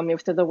 affecting how I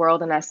move through the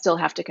world. And I still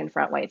have to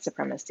confront white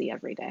supremacy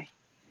every day.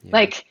 Yeah.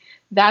 Like,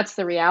 that's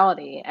the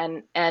reality.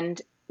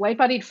 And white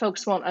bodied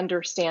folks won't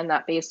understand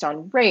that based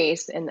on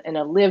race in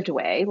a lived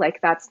way.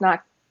 Like, that's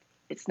not,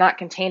 it's not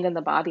contained in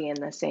the body in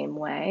the same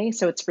way.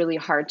 So it's really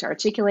hard to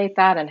articulate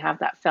that and have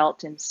that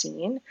felt and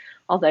seen.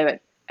 Although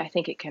I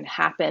think it can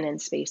happen in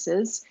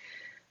spaces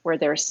where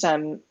there's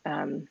some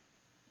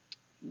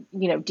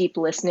deep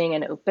listening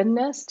and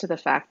openness to the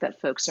fact that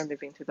folks are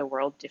moving through the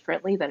world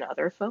differently than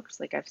other folks.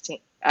 Like,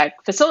 I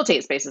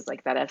facilitate spaces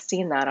like that. I've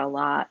seen that a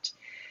lot.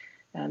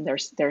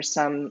 There's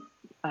some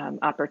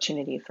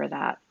opportunity for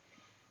that.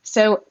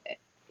 So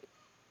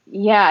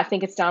yeah, I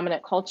think it's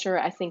dominant culture.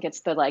 I think it's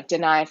the, like,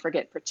 deny,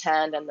 forget,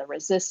 pretend, and the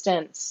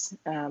resistance.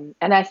 And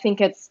I think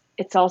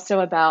it's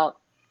also about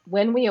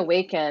when we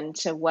awaken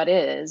to what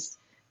is,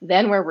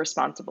 then we're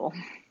responsible,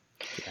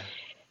 Yeah.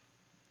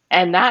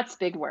 and that's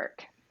big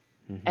work.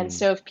 And Hmm.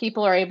 so if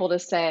people are able to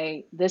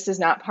say, this is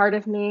not part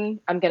of me,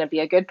 I'm going to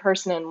be a good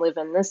person and live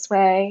in this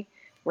way,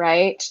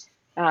 right?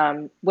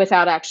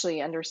 Without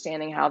actually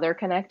understanding how they're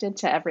connected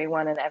to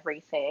everyone and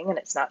everything. And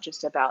it's not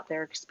just about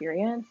their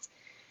experience.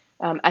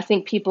 I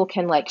think people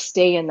can, like,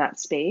 stay in that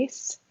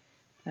space.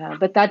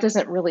 But that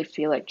doesn't really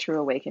feel like true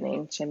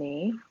awakening to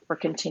me, or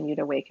continued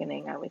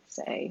awakening, I would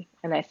say.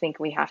 And I think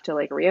we have to,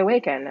 like,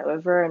 reawaken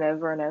over and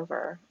over and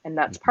over. And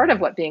that's part of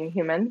Hmm. what being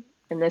human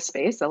in this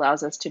space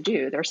allows us to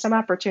do. There's some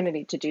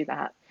opportunity to do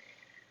that.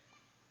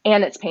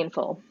 And it's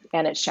painful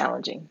and it's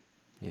challenging.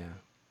 Yeah.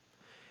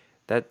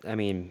 That, I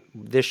mean,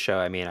 this show,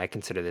 I mean, I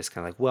consider this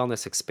kind of like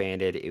wellness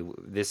expanded.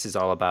 This is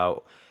all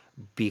about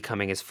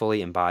becoming as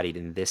fully embodied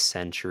in this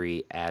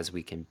century as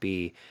we can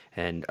be.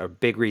 And a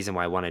big reason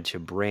why I wanted to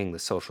bring the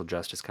social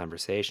justice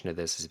conversation to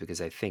this is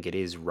because I think it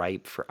is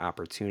ripe for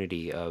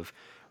opportunity of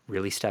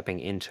really stepping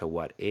into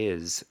what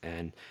is.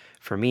 And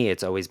for me,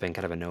 it's always been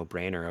kind of a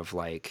no-brainer of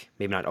like,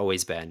 maybe not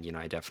always been,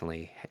 I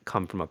definitely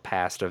come from a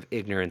past of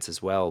ignorance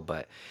as well,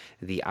 but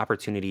the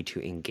opportunity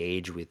to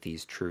engage with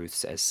these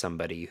truths as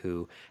somebody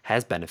who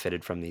has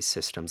benefited from these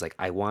systems, like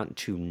I want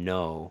to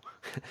know,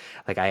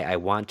 like I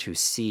want to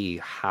see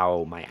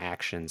how my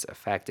actions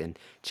affect. And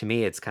to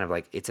me, it's kind of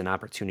like it's an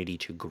opportunity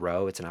to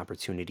grow. It's an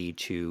opportunity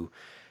to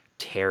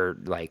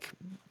like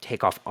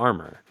take off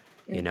armor,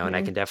 and I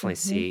Hmm. can definitely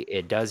Hmm. see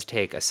it does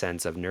take a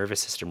sense of nervous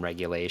system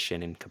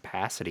regulation and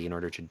capacity in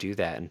order to do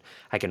that. And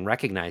I can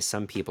recognize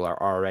some people are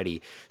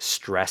already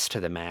stressed to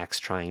the max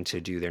trying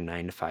to do their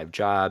 9 to 5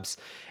 jobs.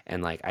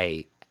 And like,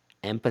 I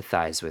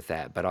empathize with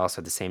that, but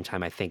also at the same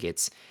time, I think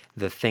it's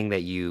the thing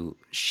that you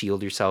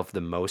shield yourself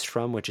the most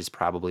from, which is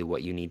probably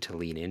what you need to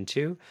lean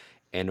into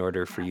in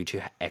order for Yeah. you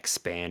to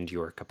expand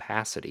your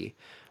capacity.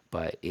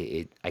 But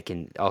I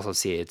can also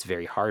see it's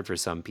very hard for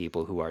some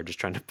people who are just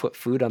trying to put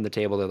food on the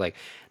table. They're like,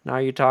 now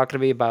you're talking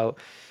to me about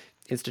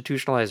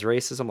institutionalized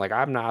racism. Like,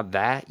 I'm not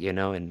that,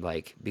 and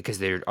like, because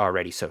they're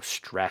already so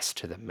stressed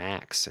to the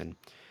max. And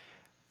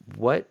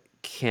what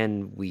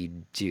can we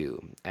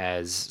do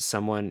as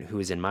someone who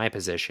is in my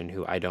position,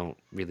 who I don't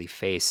really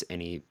face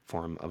any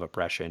form of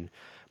oppression?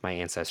 My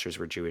ancestors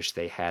were Jewish,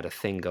 they had a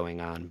thing going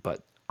on,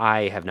 but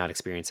I have not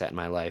experienced that in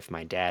my life.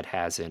 My dad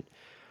hasn't.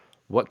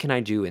 What can I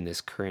do in this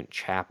current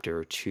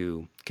chapter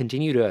to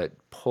continue to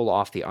pull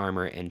off the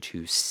armor and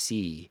to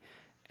see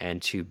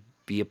and to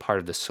be a part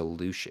of the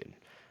solution?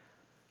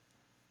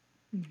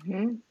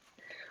 Hmm.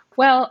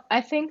 Well,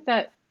 I think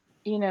that,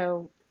 you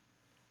know,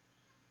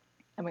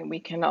 I mean, we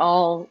can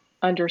all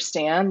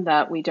understand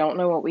that we don't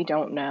know what we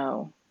don't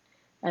know,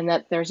 and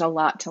that there's a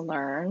lot to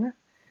learn.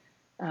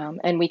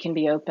 And we can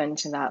be open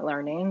to that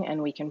learning,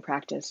 and we can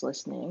practice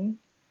listening.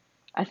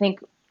 I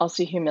think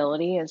also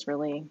humility is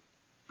really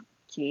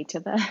key to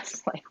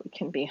this. Like, we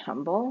can be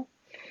humble,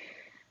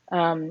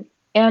 um,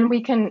 and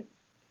we can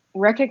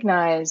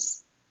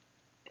recognize.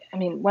 I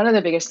mean, one of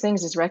the biggest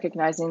things is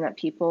recognizing that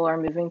people are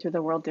moving through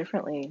the world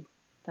differently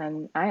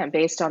than I am,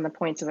 based on the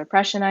points of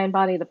oppression I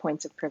embody, the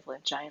points of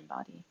privilege I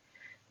embody.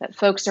 That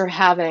folks are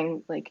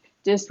having like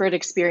disparate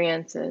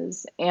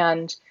experiences,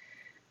 and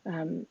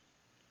um,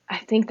 I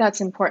think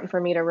that's important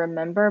for me to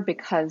remember,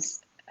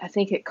 because I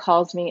think it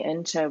calls me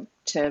into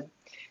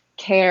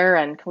care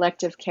and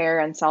collective care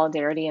and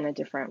solidarity in a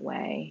different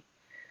way.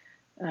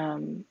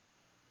 Um,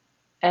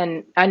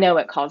 and I know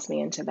it calls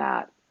me into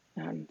that,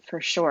 for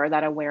sure,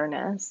 that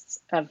awareness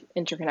of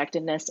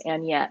interconnectedness,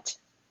 and yet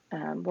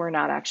we're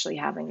not actually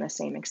having the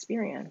same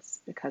experience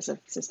because of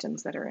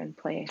systems that are in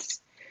place.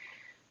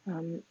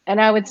 And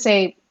I would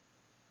say,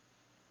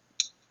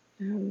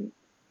 um,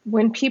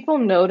 when people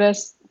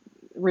notice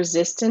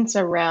resistance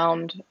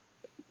around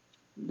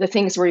the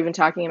things we're even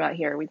talking about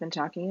here, we've been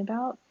talking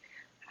about,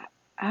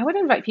 I would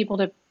invite people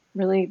to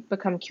really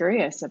become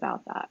curious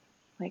about that.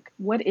 Like,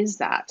 what is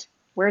that?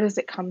 Where does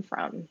it come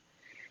from?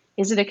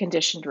 Is it a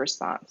conditioned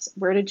response?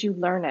 Where did you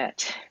learn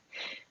it?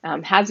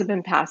 Has it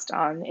been passed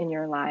on in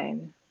your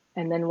line?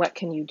 And then what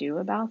can you do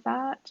about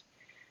that?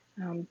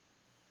 Um,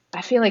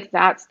 I feel like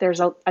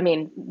I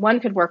mean, one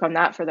could work on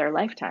that for their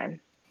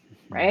lifetime,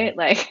 Mhm. right?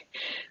 Like,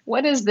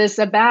 what is this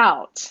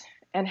about?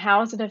 And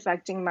how is it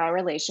affecting my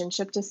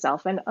relationship to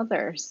self and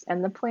others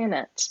and the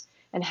planet?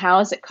 And how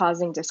is it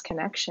causing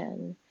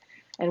disconnection?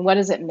 And what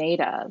is it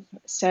made of?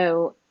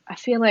 So I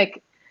feel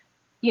like,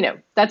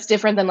 that's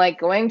different than like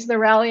going to the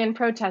rally and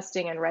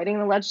protesting and writing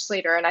the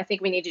legislator. And I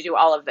think we need to do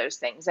all of those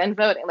things, and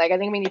voting. Like, I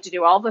think we need to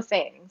do all the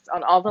things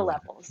on all the Yeah.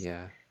 levels.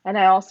 Yeah. And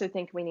I also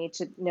think we need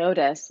to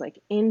notice, like,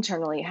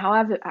 internally, how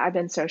have I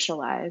been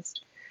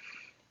socialized,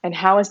 and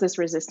how has this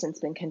resistance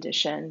been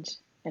conditioned,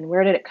 and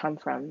where did it come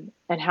from,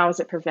 and how is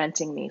it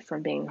preventing me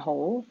from being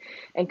whole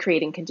and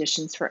creating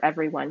conditions for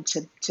everyone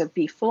to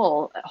be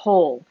full,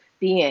 whole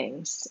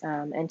beings,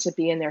 and to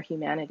be in their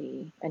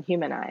humanity and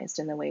humanized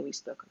in the way we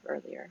spoke of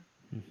earlier.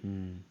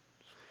 Hmm.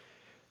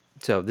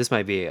 So this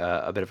might be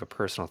a bit of a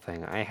personal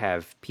thing. I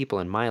have people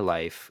in my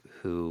life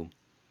who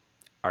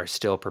are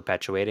still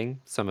perpetuating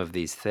some of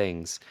these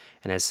things.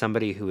 And as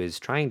somebody who is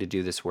trying to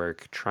do this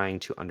work, trying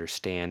to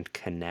understand,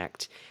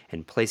 connect,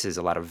 and places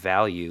a lot of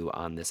value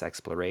on this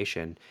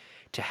exploration,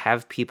 to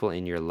have people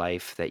in your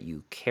life that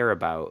you care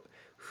about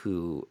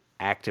who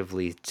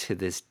actively to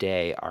this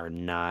day are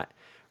not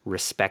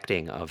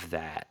respecting of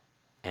that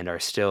and are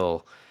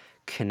still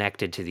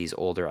connected to these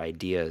older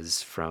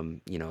ideas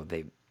from,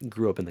 they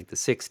grew up in like the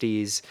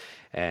 60s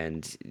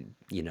and,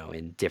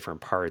 in different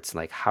parts.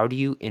 Like, how do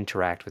you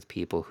interact with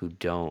people who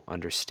don't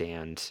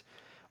understand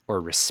or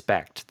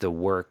respect the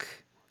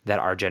work that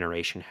our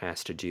generation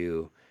has to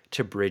do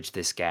to bridge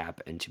this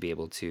gap and to be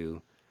able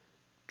to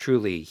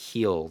truly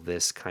heal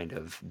this kind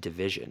of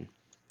division?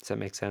 Does that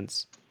make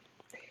sense?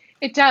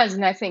 It does.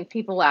 And I think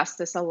people ask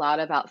this a lot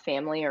about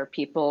family or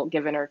people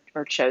given or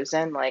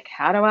chosen. Like,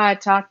 how do I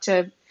talk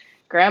to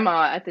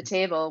grandma at the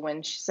table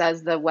when she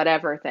says the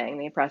whatever thing,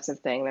 the oppressive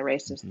thing, the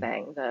racist Hmm.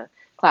 thing, the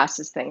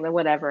classist thing, the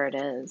whatever it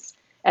is?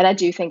 And I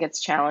do think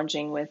it's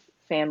challenging with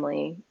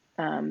family,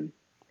 um,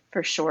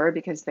 for sure,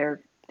 because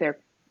they're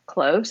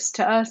close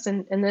to us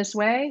in this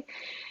way.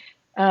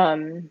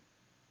 Um,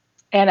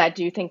 and I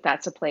do think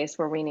that's a place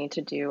where we need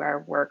to do our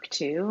work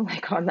too,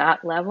 like on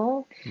that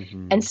level.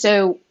 And Hmm.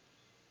 so,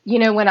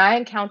 when I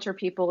encounter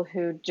people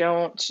who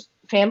don't,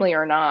 family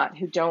or not,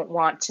 who don't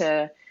want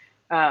to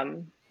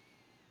um,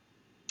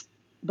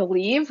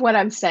 believe what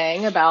I'm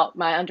saying about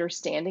my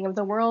understanding of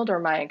the world or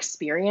my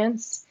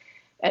experience,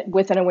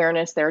 with an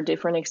awareness there are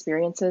different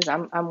experiences.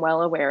 I'm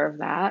well aware of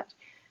that.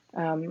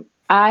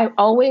 I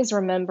always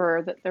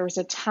remember that there was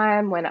a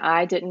time when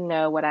I didn't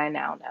know what I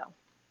now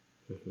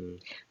know. Hmm.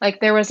 Like,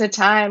 there was a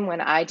time when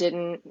I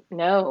didn't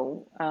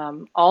know,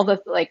 all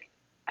the, like,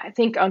 I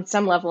think on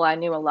some level I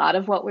knew a lot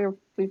of what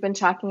we've been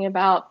talking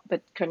about,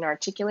 but couldn't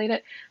articulate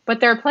it. But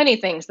there are plenty of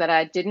things that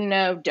I didn't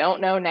know,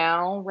 don't know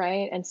now,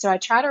 right? And so I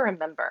try to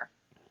remember.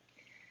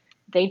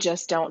 They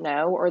just don't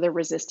know, or they're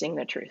resisting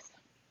the truth.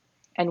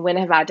 And when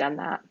have I done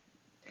that?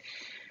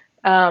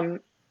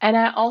 Um, and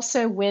I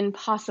also, when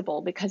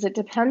possible, because it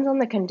depends on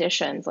the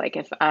conditions. Like,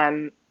 if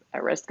I'm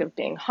at risk of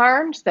being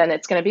harmed, then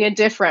it's going to be a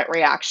different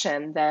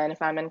reaction than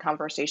if I'm in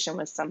conversation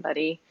with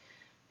somebody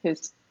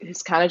who's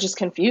kind of just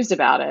confused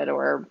about it,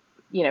 or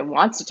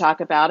wants to talk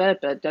about it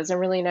but doesn't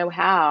really know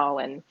how.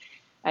 And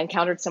I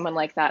encountered someone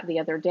like that the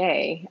other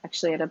day,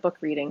 actually, at a book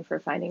reading for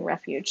Finding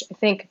Refuge. I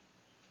think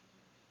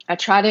I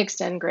try to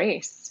extend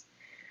grace,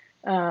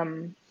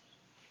 um,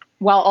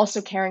 while also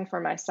caring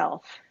for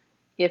myself,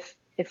 if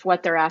if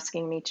what they're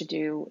asking me to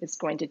do is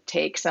going to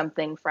take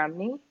something from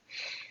me.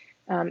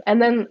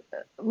 And then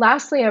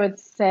lastly, I would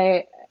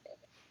say,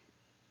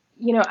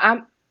 you know,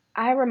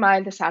 I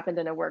remind this happened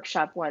in a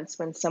workshop once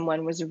when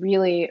someone was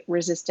really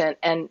resistant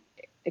and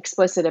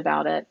explicit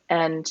about it.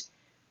 And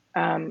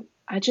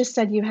I just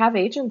said, you have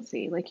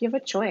agency, like you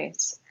have a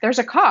choice. There's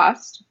a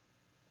cost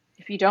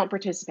if you don't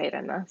participate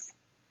in this,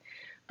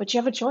 but you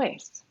have a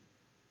choice.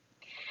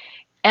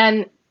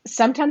 And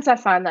sometimes I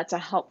find that's a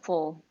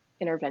helpful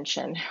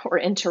intervention or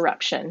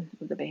interruption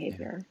of the Yeah.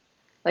 behavior.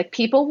 Like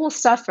people will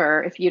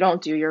suffer if you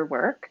don't do your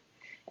work.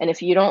 And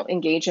if you don't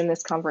engage in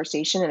this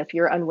conversation, and if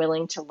you're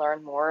unwilling to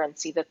learn more and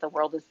see that the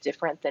world is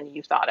different than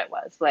you thought it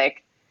was,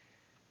 like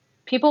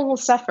people will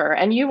suffer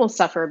and you will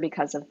suffer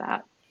because of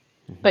that.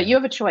 But Hmm. you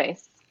have a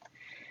choice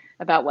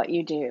about what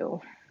you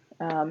do.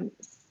 Um,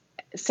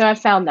 so I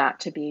found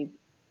that to be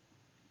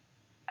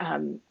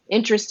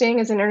interesting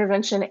as an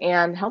intervention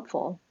and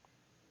helpful.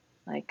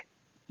 Like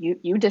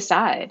you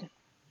decide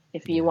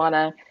if you Yeah. want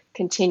to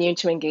continue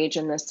to engage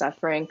in this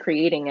suffering,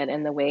 creating it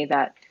in the way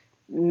that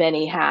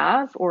many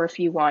have, or if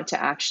you want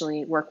to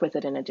actually work with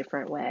it in a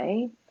different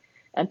way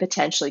and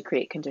potentially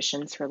create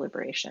conditions for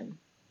liberation.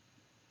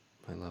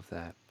 I love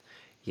that.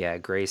 Yeah,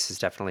 grace is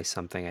definitely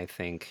something I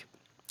think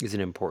is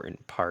an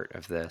important part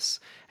of this.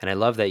 And I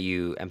love that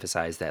you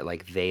emphasize that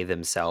like they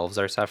themselves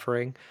are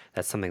suffering.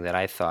 That's something that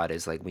I thought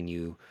is like when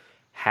you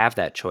have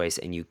that choice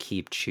and you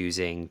keep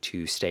choosing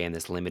to stay in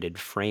this limited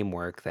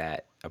framework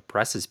that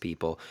oppresses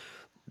people,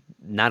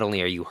 not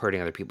only are you hurting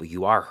other people,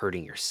 you are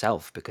hurting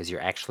yourself because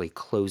you're actually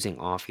closing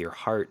off your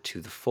heart to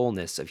the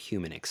fullness of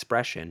human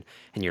expression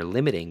and you're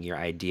limiting your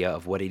idea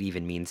of what it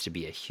even means to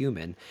be a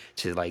human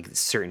to like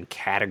certain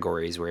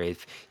categories where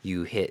if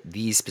you hit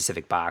these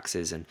specific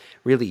boxes and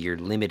really you're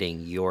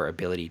limiting your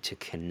ability to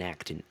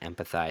connect and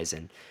empathize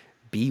and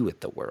be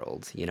with the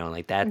world,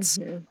 like that's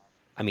Hmm.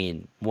 I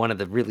mean, one of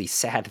the really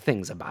sad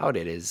things about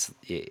it is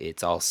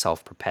it's all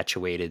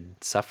self-perpetuated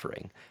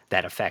suffering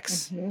that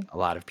affects Hmm. a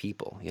lot of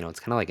people. It's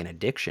kind of like an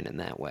addiction in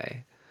that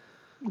way.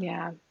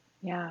 Yeah.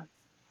 Yeah.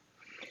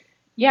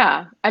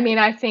 Yeah. I mean,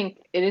 I think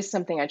it is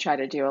something I try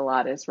to do a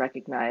lot is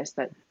recognize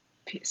that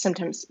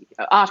sometimes,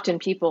 often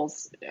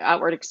people's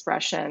outward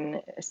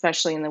expression,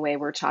 especially in the way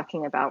we're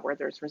talking about where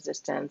there's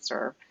resistance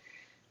or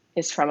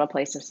is from a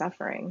place of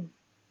suffering.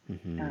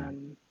 Hmm.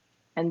 Um,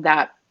 and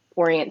that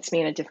orients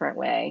me in a different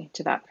way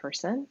to that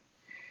person.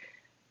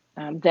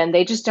 Then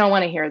they just don't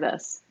want to hear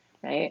this,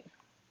 right?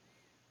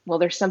 Well,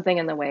 there's something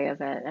in the way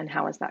of it, and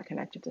how is that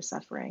connected to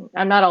suffering?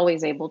 I'm not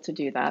always able to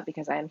do that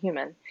because I am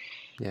human,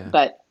 Yeah,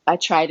 but I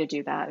try to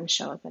do that and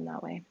show up in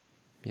that way.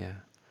 yeah.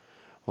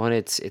 Well, and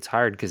it's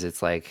hard because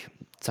it's like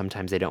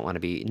sometimes they don't want to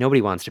be.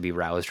 Nobody wants to be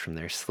roused from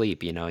their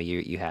sleep.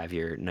 You have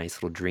your nice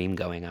little dream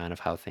going on of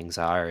how things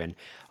are, and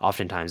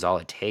oftentimes all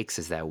it takes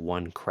is that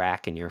one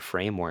crack in your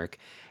framework,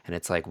 and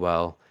it's like,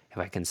 well, if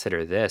I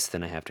consider this,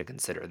 then I have to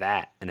consider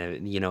that, and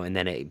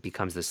then it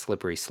becomes this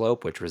slippery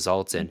slope, which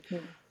results in Hmm.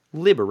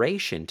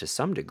 liberation to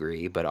some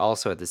degree, but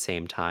also at the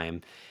same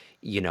time,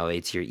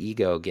 it's your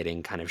ego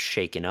getting kind of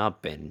shaken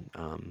up and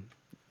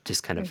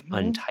just kind of Hmm.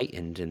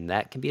 untightened, and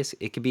that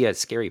it can be a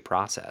scary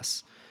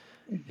process.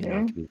 It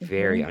Hmm. can be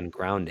very Hmm.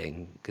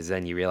 ungrounding because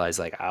then you realize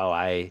like, oh,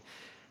 I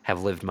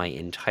have lived my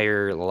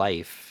entire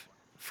life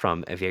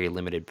from a very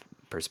limited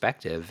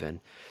perspective, and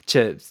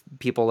to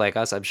people like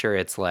us, I'm sure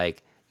it's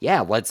like,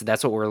 yeah,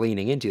 that's what we're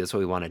leaning into. That's what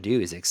we want to do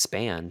is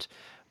expand.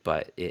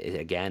 But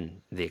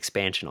again, the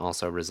expansion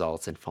also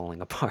results in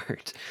falling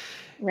apart,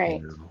 you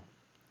Right. know,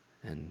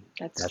 and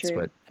That's that's true.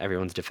 what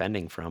everyone's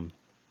defending from.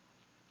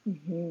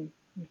 Hmm.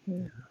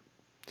 Hmm.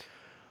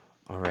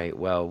 All right.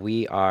 Well,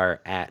 we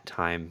are at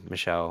time,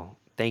 Michelle.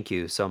 Thank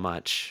you so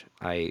much.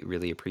 I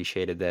really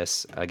appreciated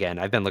this. Again,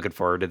 I've been looking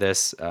forward to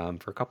this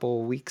for a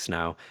couple weeks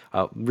now,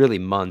 really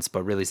months,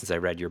 but really since I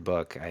read your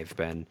book, I've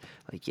been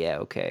like, yeah,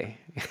 okay.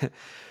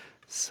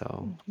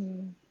 So,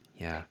 Hmm.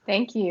 yeah,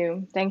 Thank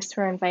you. Thanks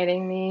for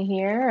inviting me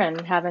here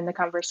and having the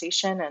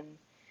conversation and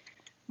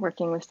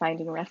working with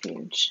Finding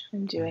Refuge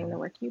and doing yeah, the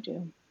work you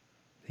do.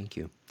 thank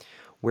you.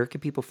 Where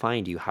can people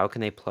find you? How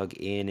can they plug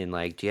in? And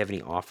like, do you have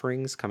any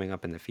offerings coming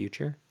up in the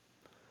future?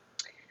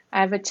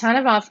 I have a ton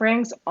of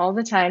offerings all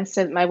the time.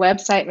 So my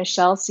website,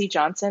 Michelle C.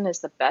 Johnson, is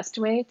the best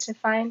way to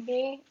find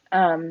me.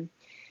 And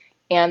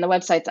the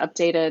website's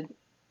updated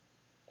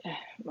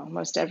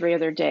almost every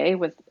other day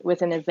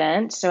with an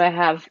event. So I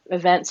have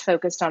events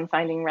focused on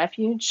finding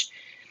refuge,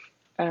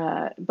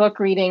 book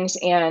readings,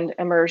 and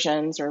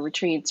immersions or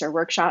retreats or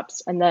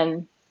workshops. And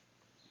then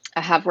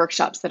I have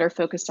workshops that are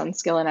focused on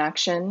skill and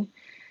action,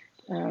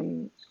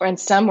 or in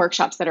some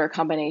workshops that are a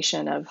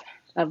combination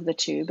of the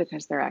two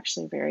because they're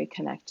actually very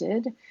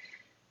connected.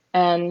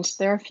 And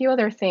there are a few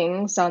other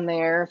things on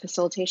there,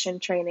 facilitation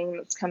training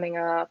that's coming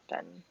up,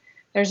 and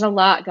there's a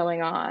lot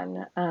going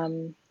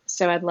on.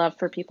 So I'd love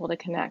for people to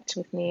connect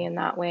with me in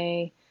that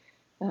way,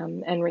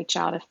 and reach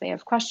out if they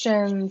have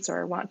questions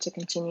or want to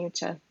continue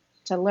to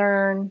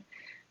learn,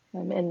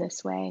 in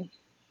this way.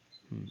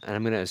 And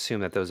I'm going to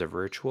assume that those are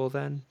virtual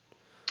then.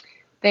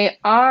 They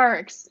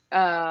are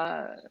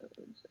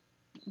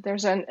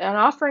There's an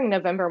offering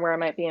November where I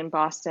might be in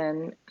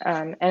Boston,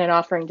 and an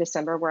offering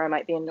December where I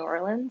might be in New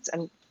Orleans.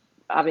 And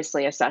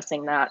obviously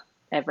assessing that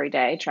every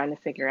day, trying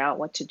to figure out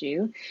what to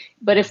do.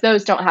 But Yeah. if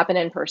those don't happen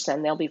in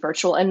person, they'll be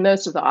virtual. And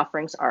most of the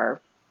offerings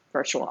are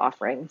virtual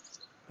offerings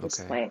at this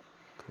Okay. point.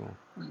 Cool.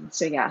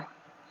 So yeah,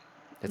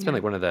 It's been yeah,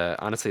 like one of the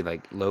honestly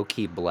like low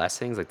key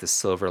blessings, like the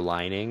silver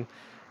lining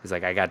is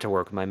like I got to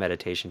work with my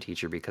meditation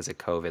teacher because of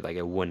COVID. Like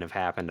it wouldn't have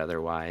happened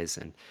otherwise.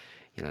 And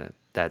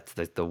that's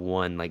like the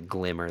one like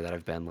glimmer that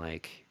I've been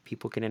like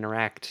people can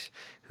interact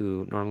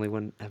who normally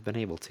wouldn't have been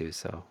able to.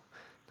 So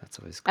that's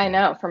always I cool.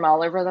 know, from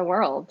all over the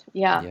world.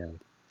 Yeah, Yeah. yeah.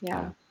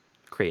 Yeah.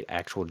 Create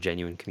actual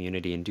genuine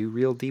community and do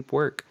real deep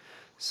work.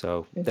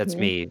 So that's Hmm.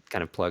 me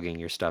kind of plugging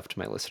your stuff to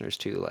my listeners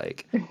too.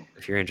 Like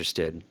if you're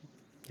interested,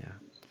 yeah.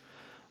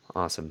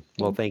 Awesome.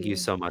 Well, Thank thank you you.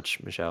 so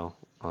much, Michelle.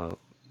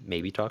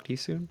 Maybe talk to you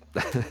soon.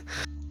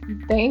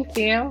 Thank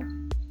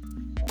you.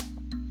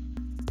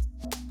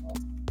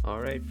 All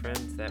right,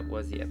 friends, that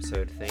was the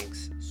episode.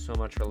 Thanks so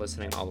much for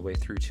listening all the way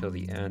through till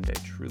the end. I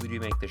truly do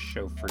make this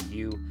show for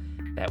you.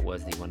 That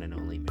was the one and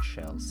only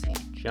Michelle C.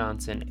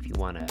 Johnson. If you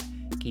want to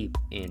keep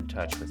in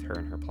touch with her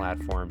and her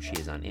platform, she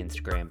is on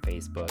Instagram,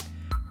 Facebook.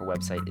 Her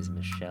website is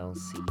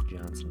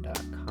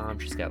michellecjohnson.com.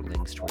 She's got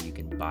links to where you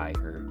can buy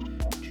her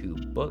 2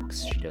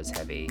 books. She does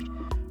have I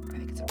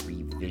think it's a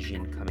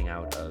revision coming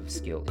out of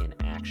Skill in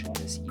Action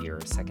this year,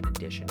 a second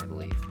edition, I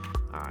believe.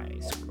 I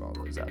screw all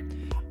those up.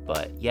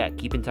 But yeah,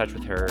 keep in touch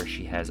with her.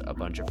 She has a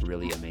bunch of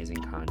really amazing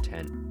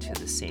content to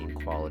the same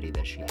quality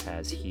that she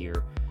has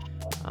here.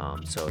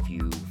 So if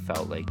you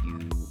felt like you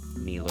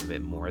need a little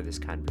bit more of this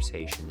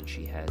conversation, then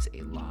she has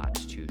a lot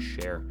to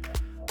share.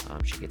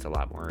 She gets a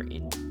lot more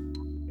in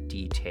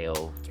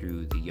detail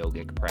through the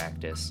yogic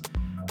practice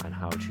on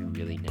how to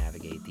really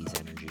navigate these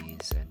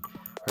energies. And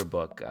her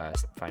book,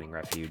 Finding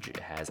Refuge,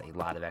 has a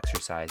lot of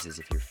exercises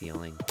if you're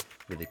feeling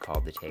really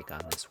called to take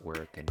on this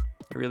work, and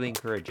I really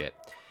encourage it.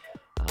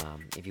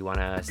 If you want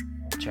to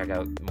check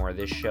out more of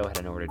this show, head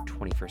on over to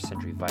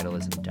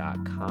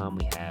 21stcenturyvitalism.com.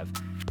 We have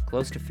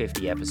close to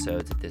 50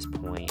 episodes at this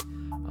point.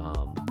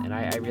 And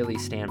I really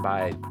stand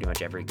by pretty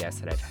much every guest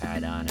that I've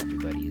had on.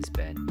 Everybody has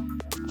been,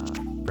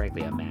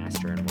 frankly, a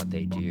master in what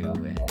they do.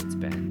 And it's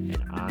been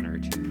an honor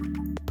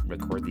to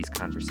record these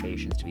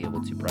conversations, to be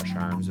able to brush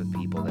arms with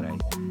people that I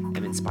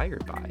am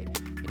inspired by.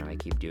 I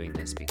keep doing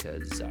this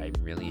because I'm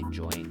really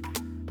enjoying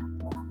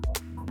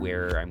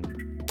where I'm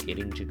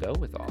getting to go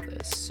with all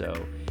this. So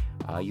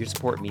your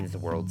support means the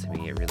world to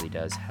me. It really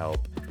does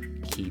help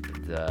keep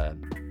the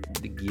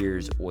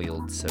gears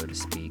oiled, so to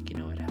speak.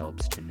 It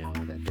helps to know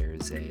that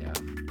there's a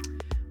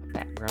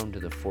background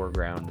to the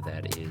foreground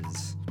that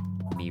is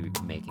me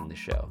making the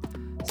show.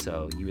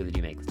 So you really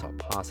do make this all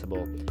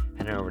possible.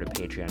 Head on over to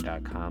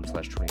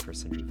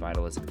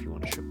patreon.com/21stcenturyvitalism if you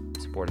want to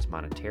support us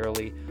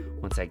monetarily.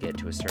 Once I get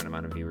to a certain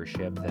amount of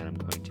viewership, then I'm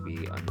going to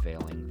be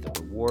unveiling the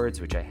rewards,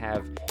 which I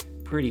have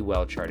pretty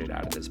well charted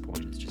out at this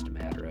point. It's just a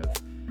matter of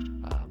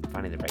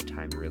finding the right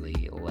time to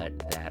really let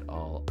that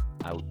all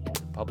out in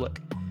the public.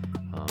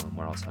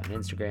 We're also on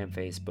Instagram,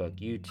 Facebook,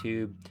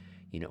 YouTube.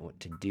 You know what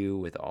to do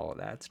with all of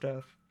that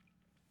stuff.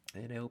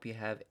 And I hope you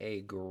have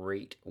a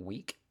great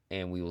week.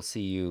 And we will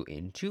see you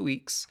in 2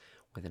 weeks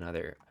with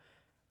another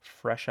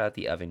fresh out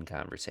the oven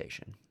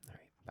conversation.